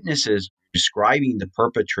the witnesses describing the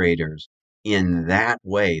perpetrators in that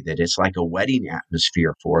way, that it's like a wedding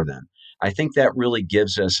atmosphere for them, I think that really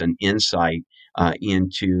gives us an insight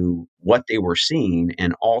into what they were seeing,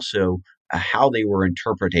 and also how they were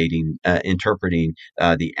interpreting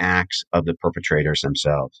the acts of the perpetrators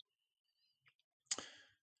themselves.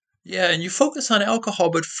 Yeah, and you focus on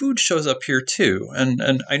alcohol, but food shows up here too.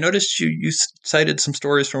 And I noticed you cited some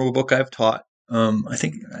stories from a book I've taught. I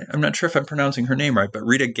think I'm not sure if I'm pronouncing her name right, but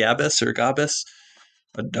Rita Gabis,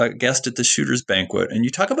 a guest at the Shooter's Banquet, and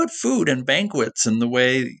you talk about food and banquets and the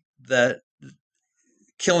way that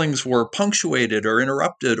killings were punctuated or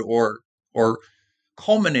interrupted or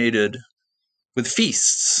culminated with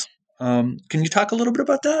feasts. Can you talk a little bit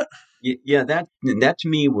about that? Yeah, that to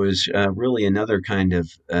me was really another kind of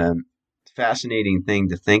fascinating thing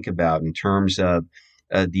to think about in terms of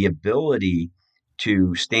the ability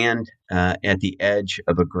to stand at the edge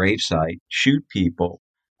of a gravesite, shoot people,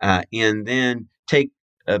 and then take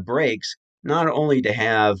breaks, not only to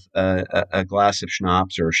have a glass of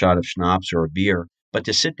schnapps or a shot of schnapps or a beer, but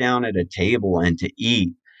to sit down at a table and to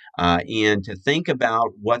eat, and to think about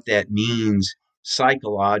what that means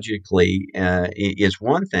psychologically is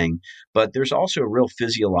one thing, but there's also a real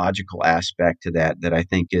physiological aspect to that I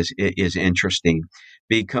think is interesting,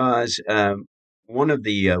 because one of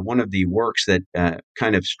the works that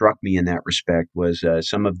kind of struck me in that respect was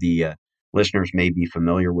some of the listeners may be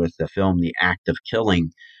familiar with the film The Act of Killing,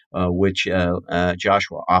 which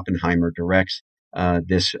Joshua Oppenheimer directs.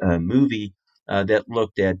 This movie that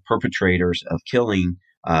looked at perpetrators of killing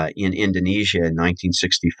in Indonesia in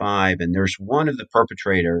 1965. And there's one of the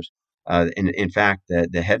perpetrators, in fact,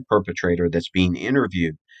 the head perpetrator that's being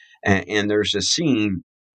interviewed. And there's a scene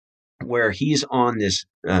where he's on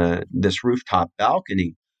this rooftop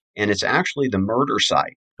balcony, and it's actually the murder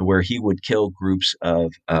site where he would kill groups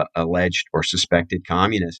of alleged or suspected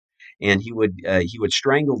communists, and he would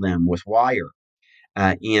strangle them with wire.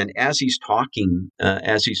 And as he's talking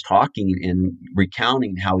and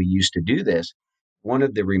recounting how he used to do this, one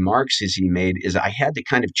of the remarks he made is, "I had to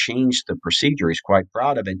kind of change the procedure." He's quite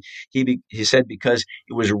proud of it. He said, because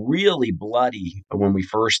it was really bloody when we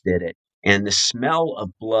first did it, and the smell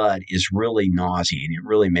of blood is really nauseating. It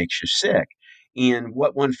really makes you sick. And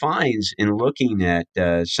what one finds in looking at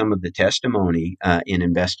some of the testimony in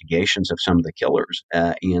investigations of some of the killers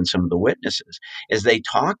and some of the witnesses is they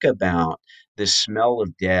talk about the smell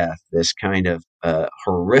of death, this kind of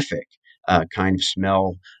horrific kind of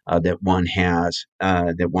smell that one has,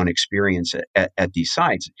 that one experiences at these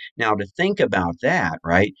sites. Now, to think about that,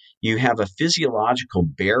 right, you have a physiological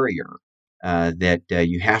barrier that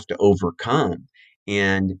you have to overcome.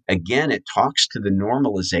 And again, it talks to the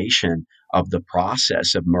normalization of the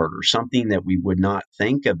process of murder, something that we would not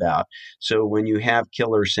think about. So when you have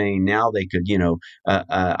killers saying now they could,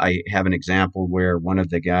 I have an example where one of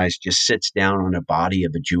the guys just sits down on a body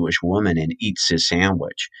of a Jewish woman and eats his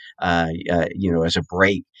sandwich, as a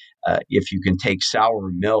break. If you can take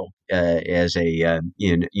sour milk as a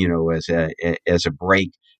as a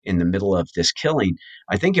break in the middle of this killing,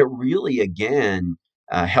 I think it really again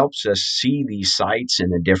helps us see these sites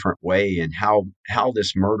in a different way, and how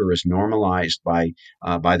this murder is normalized by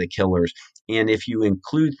the killers. And if you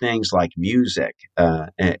include things like music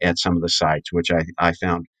at some of the sites, which I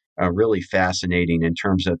found really fascinating in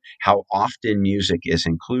terms of how often music is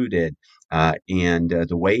included and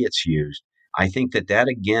the way it's used, I think that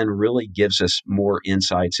again really gives us more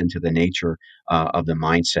insights into the nature of the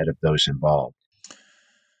mindset of those involved.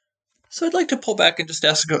 So I'd like to pull back and just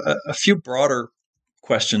ask a few broader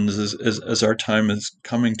questions as our time is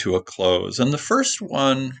coming to a close. And the first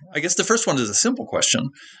one is a simple question.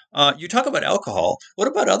 You talk about alcohol. What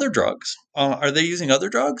about other drugs? Are they using other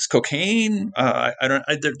drugs? Cocaine?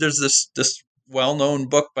 There's this well-known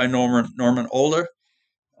book by Norman Ohler,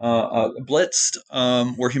 Blitzed,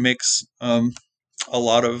 where he makes a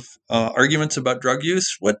lot of arguments about drug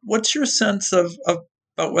use. What's your sense of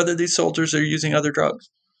about whether these soldiers are using other drugs?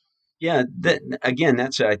 Yeah, again,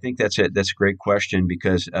 I think that's a great question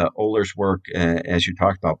because Ohler's work, as you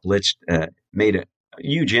talked about, Blitz, made a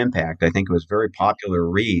huge impact. I think it was a very popular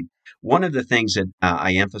read. One of the things that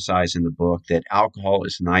I emphasize in the book that alcohol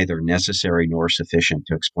is neither necessary nor sufficient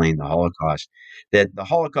to explain the Holocaust. That the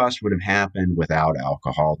Holocaust would have happened without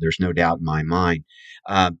alcohol. There's no doubt in my mind.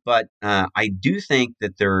 But I do think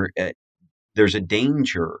that there's a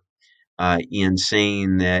danger in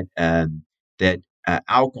saying that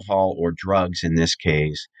alcohol or drugs in this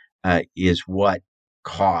case is what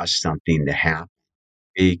caused something to happen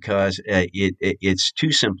because it's too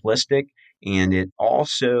simplistic and it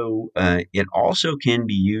also can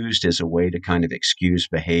be used as a way to kind of excuse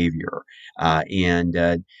behavior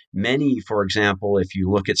and many, for example, if you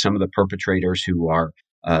look at some of the perpetrators who are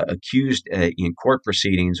accused in court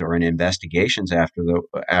proceedings or in investigations after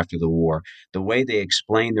the war, the way they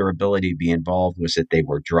explained their ability to be involved was that they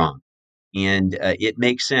were drunk. And it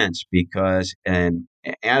makes sense because,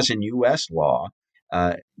 as in U.S. law,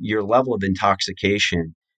 your level of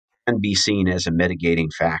intoxication can be seen as a mitigating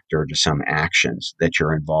factor to some actions that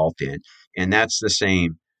you're involved in. And that's the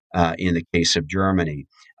same in the case of Germany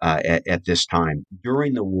at this time,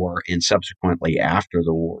 during the war and subsequently after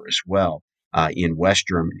the war as well. In West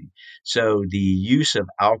Germany. So the use of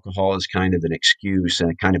alcohol is kind of an excuse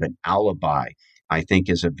and kind of an alibi. I think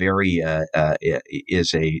is a very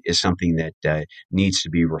is something that needs to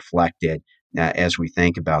be reflected as we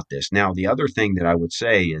think about this. Now, the other thing that I would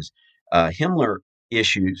say is Himmler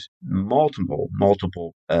issues multiple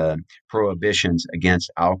prohibitions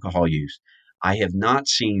against alcohol use. I have not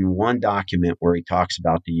seen one document where he talks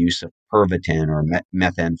about the use of Pervitin or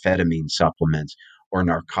methamphetamine supplements or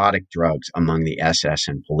narcotic drugs among the SS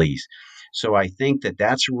and police. So I think that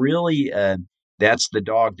that's really that's the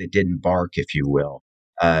dog that didn't bark, if you will,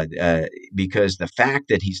 because the fact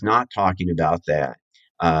that he's not talking about that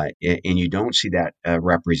and you don't see that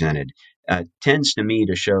represented tends to me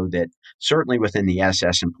to show that certainly within the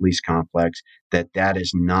SS and police complex that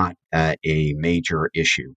is not a major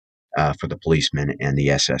issue for the policemen and the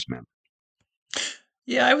SS members.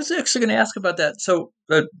 Yeah, I was actually going to ask about that. So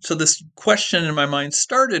this question in my mind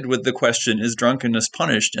started with the question: is drunkenness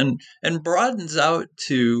punished? And broadens out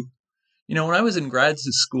to, when I was in grad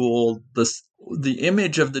school, the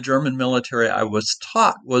image of the German military I was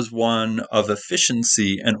taught was one of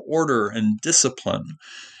efficiency and order and discipline.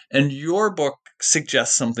 And your book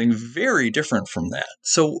suggests something very different from that.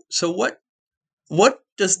 So what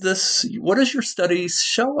does your studies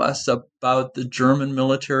show us about the German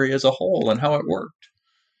military as a whole and how it worked?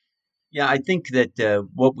 Yeah, I think that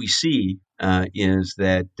what we see is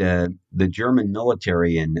that the German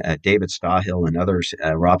military and David Stahill and others,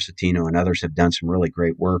 Rob Citino and others have done some really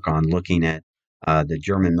great work on looking at the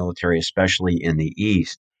German military, especially in the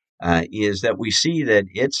East, is that we see that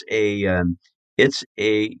it's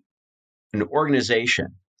an organization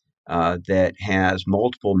that has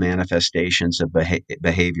multiple manifestations of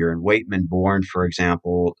behavior. And Waitman Born, for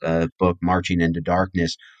example, book Marching into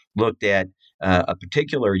Darkness, looked at a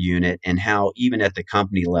particular unit and how even at the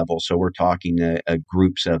company level, so we're talking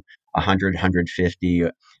groups of 100, 150,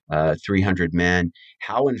 300 men,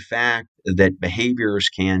 how in fact that behaviors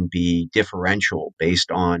can be differential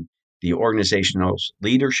based on the organizational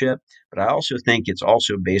leadership, but I also think it's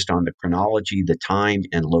also based on the chronology, the time,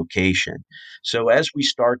 and location. So as we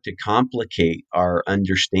start to complicate our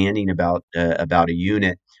understanding about a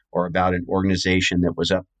unit or about an organization that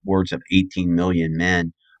was upwards of 18 million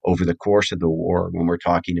men over the course of the war, when we're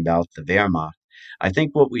talking about the Wehrmacht, I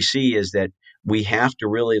think what we see is that we have to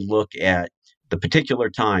really look at the particular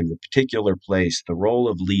time, the particular place, the role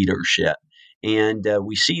of leadership. And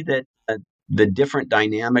we see that the different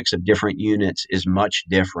dynamics of different units is much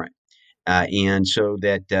different. And so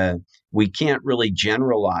that we can't really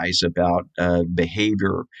generalize about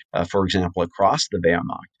behavior, for example, across the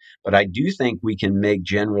Wehrmacht. But I do think we can make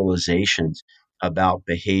generalizations about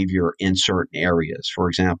behavior in certain areas. For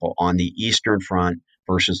example, on the Eastern Front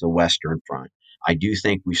versus the Western Front, I do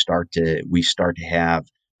think we start to have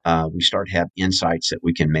insights that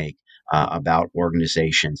we can make about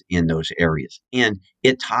organizations in those areas. And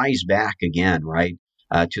it ties back again, right?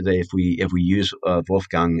 if we use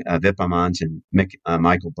Wolfgang Wippermann's and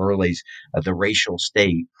Michael Burley's The Racial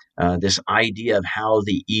State, this idea of how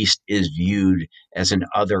the East is viewed as an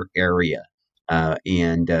other area.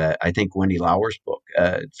 And I think Wendy Lauer's book,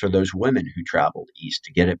 for those women who traveled east,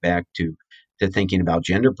 to get it back to thinking about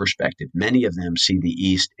gender perspective, many of them see the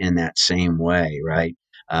East in that same way, right?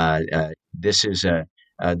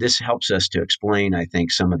 This helps us to explain, I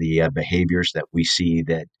think, some of the behaviors that we see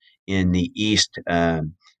that in the East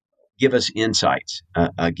give us insights,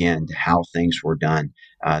 again, to how things were done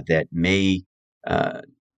that may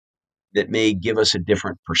give us a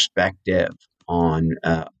different perspective on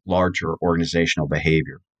larger organizational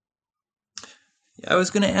behavior. I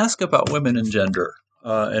was going to ask about women and gender.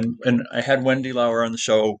 And I had Wendy Lauer on the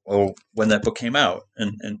show when that book came out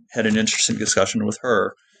and had an interesting discussion with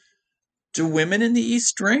her. Do women in the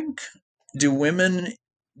East drink? Is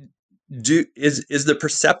the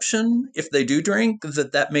perception, if they do drink,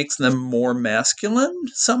 that makes them more masculine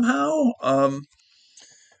somehow?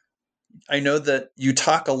 I know that you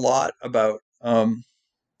talk a lot about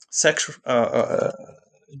sex,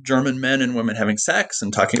 German men and women having sex,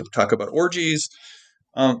 and talk about orgies.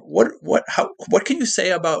 What can you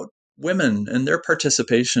say about women and their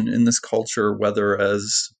participation in this culture, whether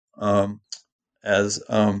as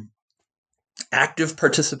active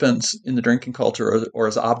participants in the drinking culture or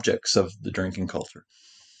as objects of the drinking culture?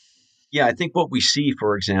 Yeah, I think what we see,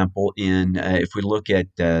 for example, in if we look at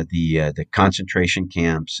the concentration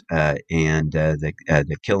camps and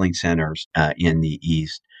the killing centers in the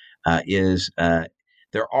East, is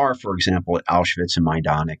there are, for example, at Auschwitz and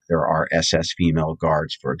Majdanek, there are SS female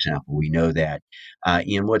guards, for example. We know that.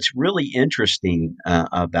 And what's really interesting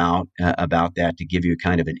about that, to give you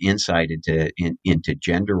kind of an insight into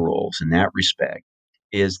gender roles in that respect,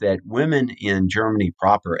 is that women in Germany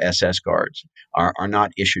proper, SS guards, are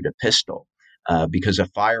not issued a pistol because a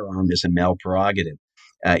firearm is a male prerogative.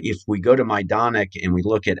 If we go to Majdanek and we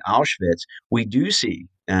look at Auschwitz, we do see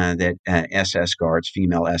that SS guards,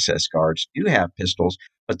 female SS guards, do have pistols,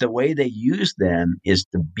 but the way they use them is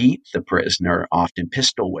to beat the prisoner, often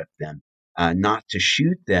pistol whip them, not to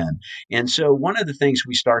shoot them. And so one of the things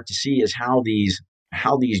we start to see is how these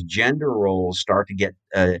gender roles start to get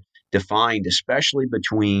defined, especially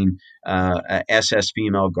between SS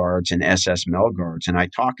female guards and SS male guards. And I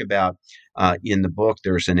talk about in the book,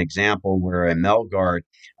 there's an example where a male guard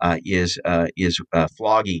is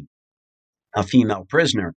flogging a female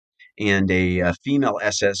prisoner, and a female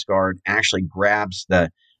SS guard actually grabs the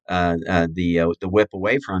whip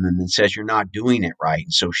away from him and says, "You're not doing it right."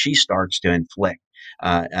 And so she starts to inflict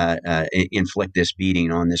this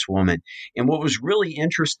beating on this woman. And what was really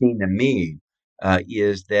interesting to me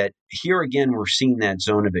is that here again we're seeing that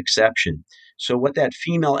zone of exception. So what that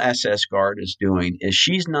female SS guard is doing is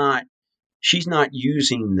she's not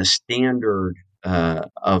using the standard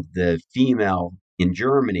of the female in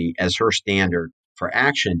Germany as her standard for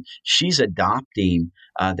action. She's adopting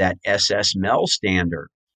that SS male standard,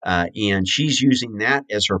 and she's using that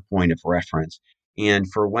as her point of reference. And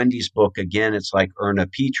for Wendy's book, again, it's like Erna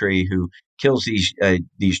Petry, who kills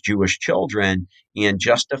these Jewish children and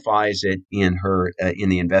justifies it in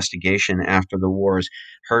the investigation after the wars.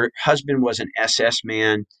 Her husband was an SS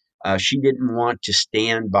man. She didn't want to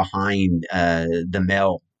stand behind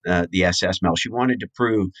the SS male. She wanted to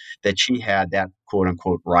prove that she had that quote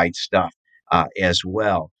unquote right stuff as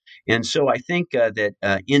well. And so I think that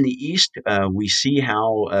in the East, we see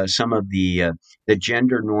how some of the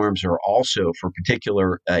gender norms are also for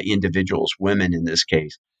particular individuals, women in this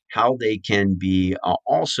case, how they can be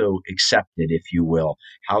also accepted, if you will,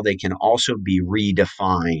 how they can also be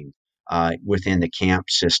redefined within the camp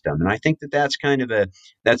system. And I think that's kind of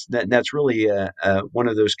that's really one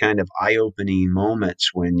of those kind of eye-opening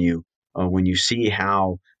moments when you see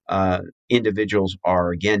how individuals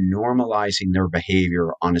are again normalizing their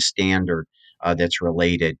behavior on a standard that's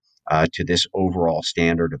related to this overall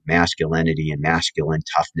standard of masculinity and masculine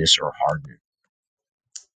toughness or hardness.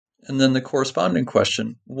 And then the corresponding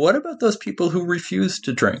question: what about those people who refuse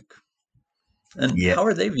to drink? And how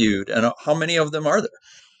are they viewed? And how many of them are there?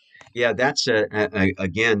 Yeah, that's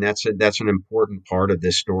that's an important part of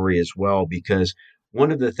this story as well, because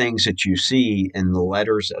one of the things that you see in the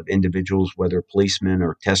letters of individuals, whether policemen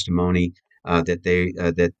or testimony that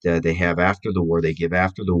they have after the war, they give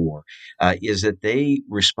after the war, is that they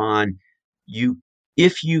respond,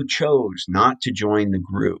 if you chose not to join the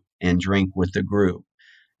group and drink with the group,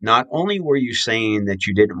 not only were you saying that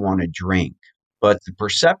you didn't want to drink, but the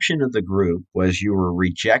perception of the group was you were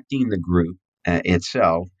rejecting the group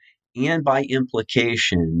itself. And by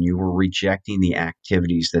implication, you were rejecting the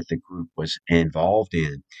activities that the group was involved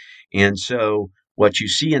in. And so what you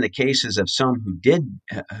see in the cases of some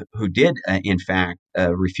who did in fact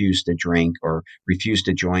refuse to drink or refuse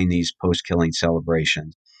to join these post-killing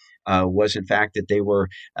celebrations was in fact that they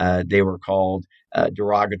were called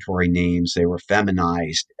derogatory names. They were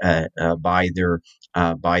feminized by their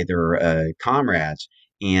comrades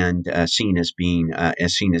and seen as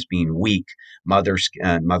being weak. Mother's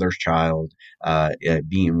child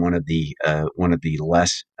being one of the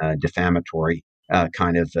less defamatory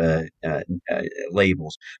kind of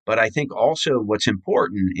labels. But I think also what's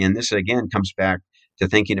important, and this again comes back to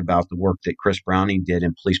thinking about the work that Chris Browning did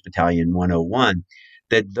in Police Battalion 101,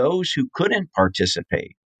 that those who couldn't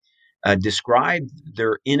participate described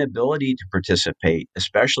their inability to participate,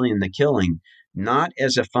 especially in the killing, not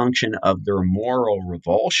as a function of their moral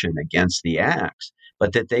revulsion against the acts,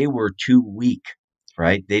 but that they were too weak,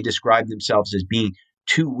 right? They described themselves as being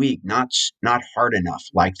too weak, not hard enough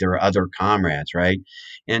like their other comrades, right?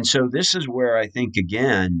 And so this is where I think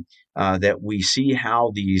again that we see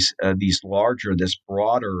how this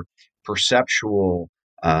broader perceptual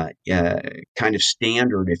kind of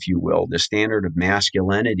standard, if you will, the standard of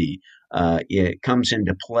masculinity, it comes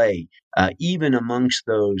into play even amongst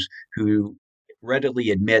those who readily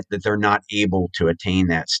admit that they're not able to attain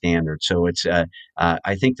that standard. So it's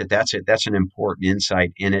I think that's an important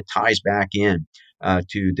insight, and it ties back in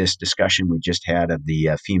to this discussion we just had of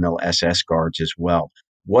the female SS guards as well.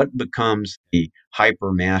 What becomes the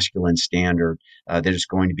hyper masculine standard that is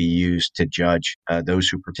going to be used to judge those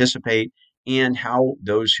who participate, and how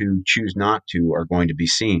those who choose not to are going to be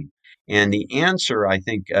seen? And the answer, I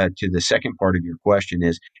think, to the second part of your question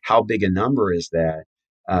is how big a number is that?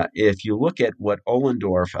 If you look at what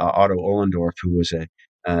Ohlendorf, Otto Ohlendorf, who was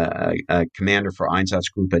a commander for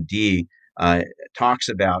Einsatzgruppe D, talks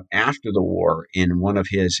about after the war in one of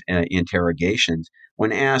his interrogations,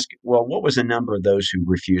 when asked, well, what was the number of those who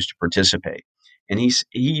refused to participate? And he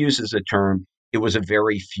uses the term, it was a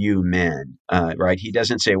very few men, right? He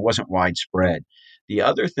doesn't say it wasn't widespread. The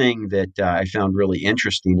other thing that I found really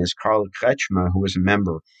interesting is Karl Kretschmer, who was a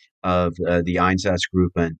member of the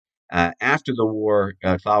Einsatzgruppen. After the war,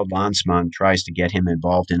 Claude Lanzmann tries to get him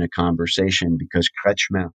involved in a conversation because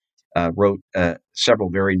Kretschmer wrote several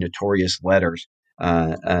very notorious letters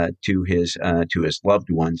to his loved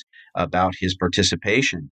ones about his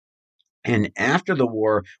participation. And after the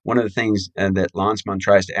war, one of the things that Lanzmann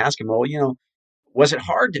tries to ask him, well, was it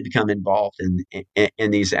hard to become involved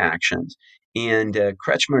in these actions? And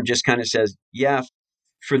Kretschmer just kind of says, yeah,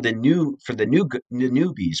 for the newbies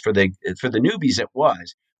it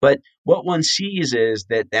was. But what one sees is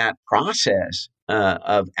that process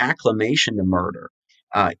of acclimation to murder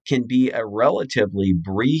can be a relatively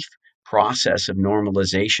brief process of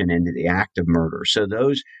normalization into the act of murder. So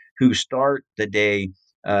those who start the day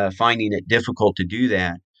finding it difficult to do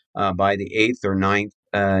that, by the eighth or ninth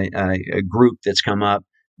group that's come up,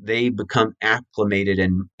 they become acclimated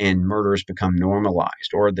and murders become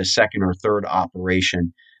normalized. Or the second or third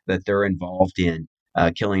operation that they're involved in,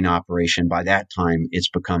 killing operation, by that time it's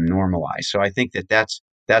become normalized. So I think that's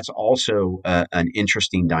also an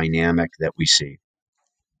interesting dynamic that we see.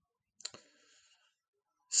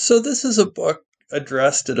 So this is a book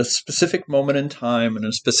addressed at a specific moment in time and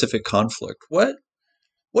a specific conflict.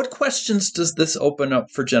 What questions does this open up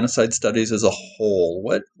for genocide studies as a whole?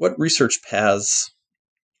 What research paths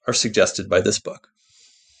are suggested by this book?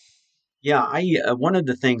 Yeah, one of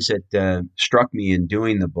the things that struck me in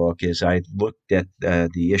doing the book is I looked at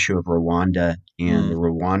the issue of Rwanda and the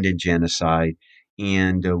Rwandan genocide.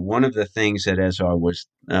 And one of the things that, as I was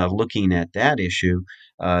looking at that issue,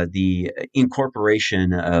 the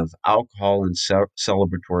incorporation of alcohol and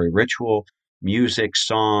celebratory ritual, music,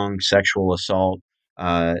 song, sexual assault,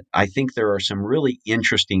 I think there are some really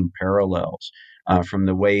interesting parallels from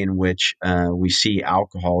the way in which we see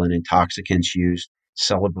alcohol and intoxicants used,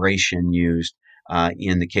 celebration used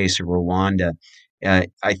in the case of Rwanda.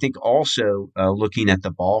 I think also looking at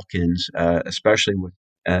the Balkans, especially with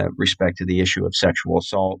respect to the issue of sexual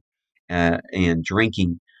assault and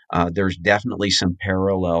drinking, there's definitely some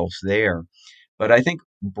parallels there. But I think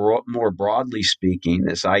more broadly speaking,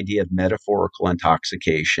 this idea of metaphorical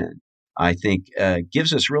intoxication, I think,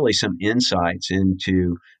 gives us really some insights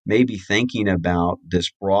into maybe thinking about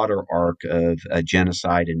this broader arc of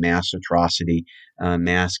genocide and mass atrocity,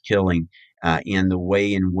 mass killing, and the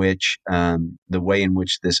way in which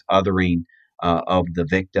this othering of the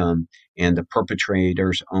victim and the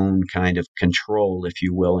perpetrator's own kind of control, if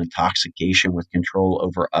you will, intoxication with control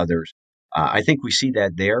over others. I think we see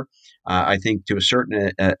that there. I think to a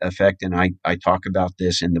certain effect, and I talk about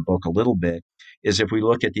this in the book a little bit, is if we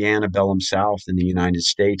look at the antebellum South in the United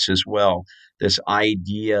States as well, this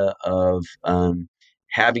idea of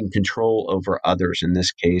having control over others, in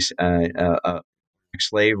this case,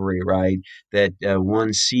 slavery, right? That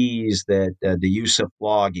one sees that the use of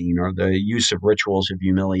flogging or the use of rituals of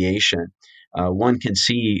humiliation, one can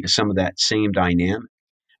see some of that same dynamic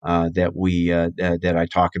that I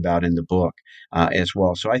talk about in the book as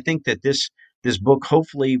well. So I think that this book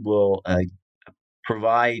hopefully will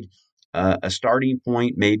provide a starting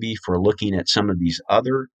point, maybe for looking at some of these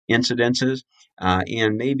other incidences,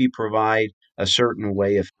 and maybe provide a certain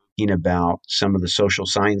way of thinking about some of the social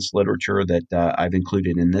science literature that I've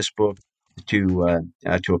included in this book to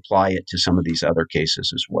apply it to some of these other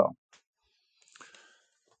cases as well.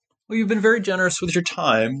 Well, you've been very generous with your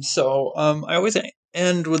time. So I always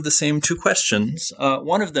end with the same two questions.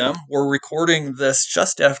 One of them, we're recording this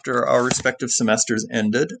just after our respective semesters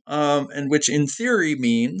ended, and which in theory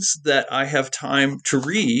means that I have time to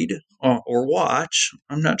read or watch.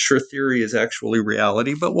 I'm not sure theory is actually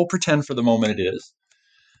reality, but we'll pretend for the moment it is.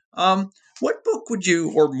 What book would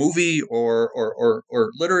you, or movie, or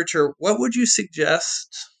literature, what would you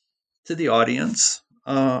suggest to the audience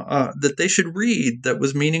that they should read that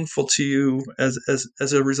was meaningful to you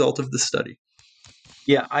as a result of the study?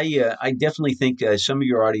 Yeah, I definitely think some of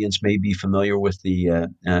your audience may be familiar with the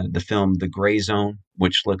film The Gray Zone,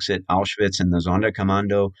 which looks at Auschwitz and the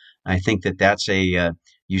Sonderkommando. I think that's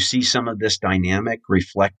you see some of this dynamic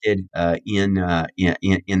reflected in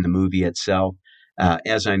the movie itself.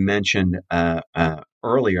 As I mentioned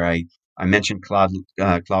earlier, I mentioned Claude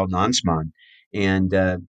Lanzmann and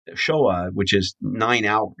Shoah, which is 9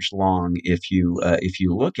 hours long. If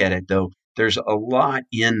you look at it, though, there's a lot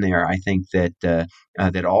in there. I think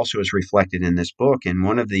that also is reflected in this book. And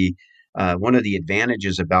one of the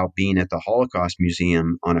advantages about being at the Holocaust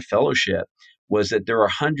Museum on a fellowship was that there are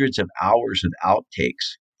hundreds of hours of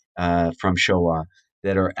outtakes from Shoah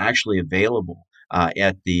that are actually available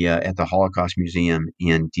at the Holocaust Museum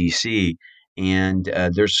in D.C. And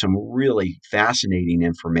there's some really fascinating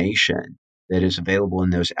information that is available in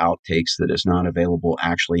those outtakes that is not available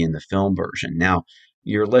actually in the film version. Now,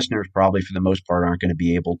 your listeners probably, for the most part, aren't going to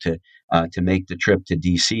be able to make the trip to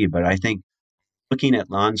D.C. But I think looking at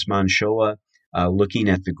Lanzmann Shoah, looking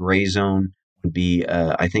at the Gray Zone would be,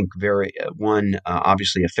 I think, very one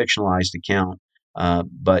obviously a fictionalized account,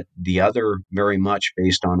 but the other very much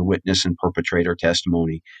based on witness and perpetrator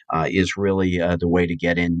testimony is really the way to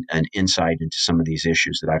get an insight into some of these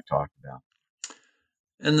issues that I've talked about.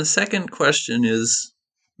 And the second question is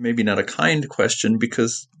maybe not a kind question,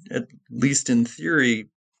 because at least in theory,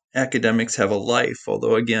 academics have a life,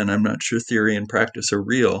 although again, I'm not sure theory and practice are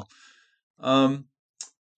real. What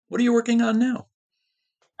are you working on now?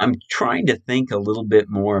 I'm trying to think a little bit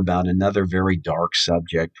more about another very dark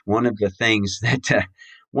subject. One of the things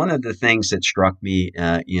that struck me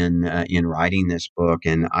in writing this book,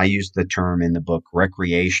 and I use the term in the book,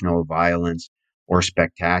 recreational violence or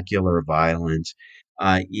spectacular violence,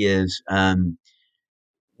 is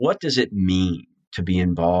what does it mean to be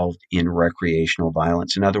involved in recreational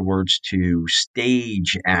violence? In other words, to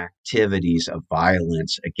stage activities of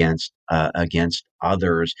violence against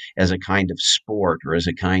others as a kind of sport or as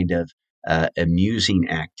a kind of amusing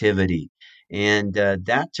activity. And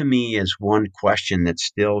that to me is one question that's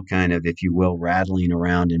still kind of, if you will, rattling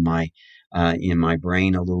around in my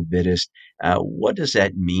brain a little bit is what does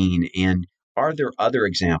that mean? And are there other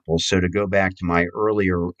examples? So to go back to my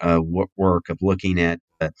earlier work of looking at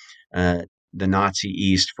the Nazi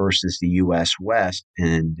East versus the U.S. West,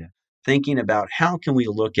 and thinking about how can we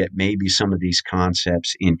look at maybe some of these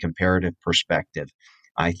concepts in comparative perspective,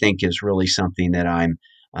 I think is really something that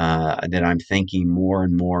I'm thinking more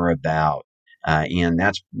and more about, and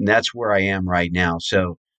that's where I am right now.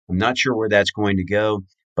 So I'm not sure where that's going to go,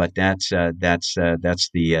 but that's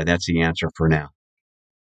the answer for now.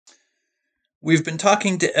 We've been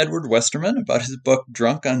talking to Edward Westerman about his book,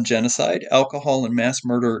 Drunk on Genocide, Alcohol and Mass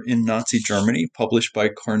Murder in Nazi Germany, published by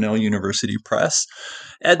Cornell University Press.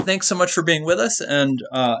 Ed, thanks so much for being with us. And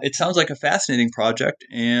it sounds like a fascinating project.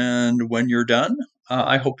 And when you're done,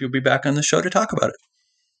 I hope you'll be back on the show to talk about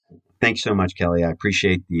it. Thanks so much, Kelly. I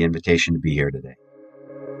appreciate the invitation to be here today.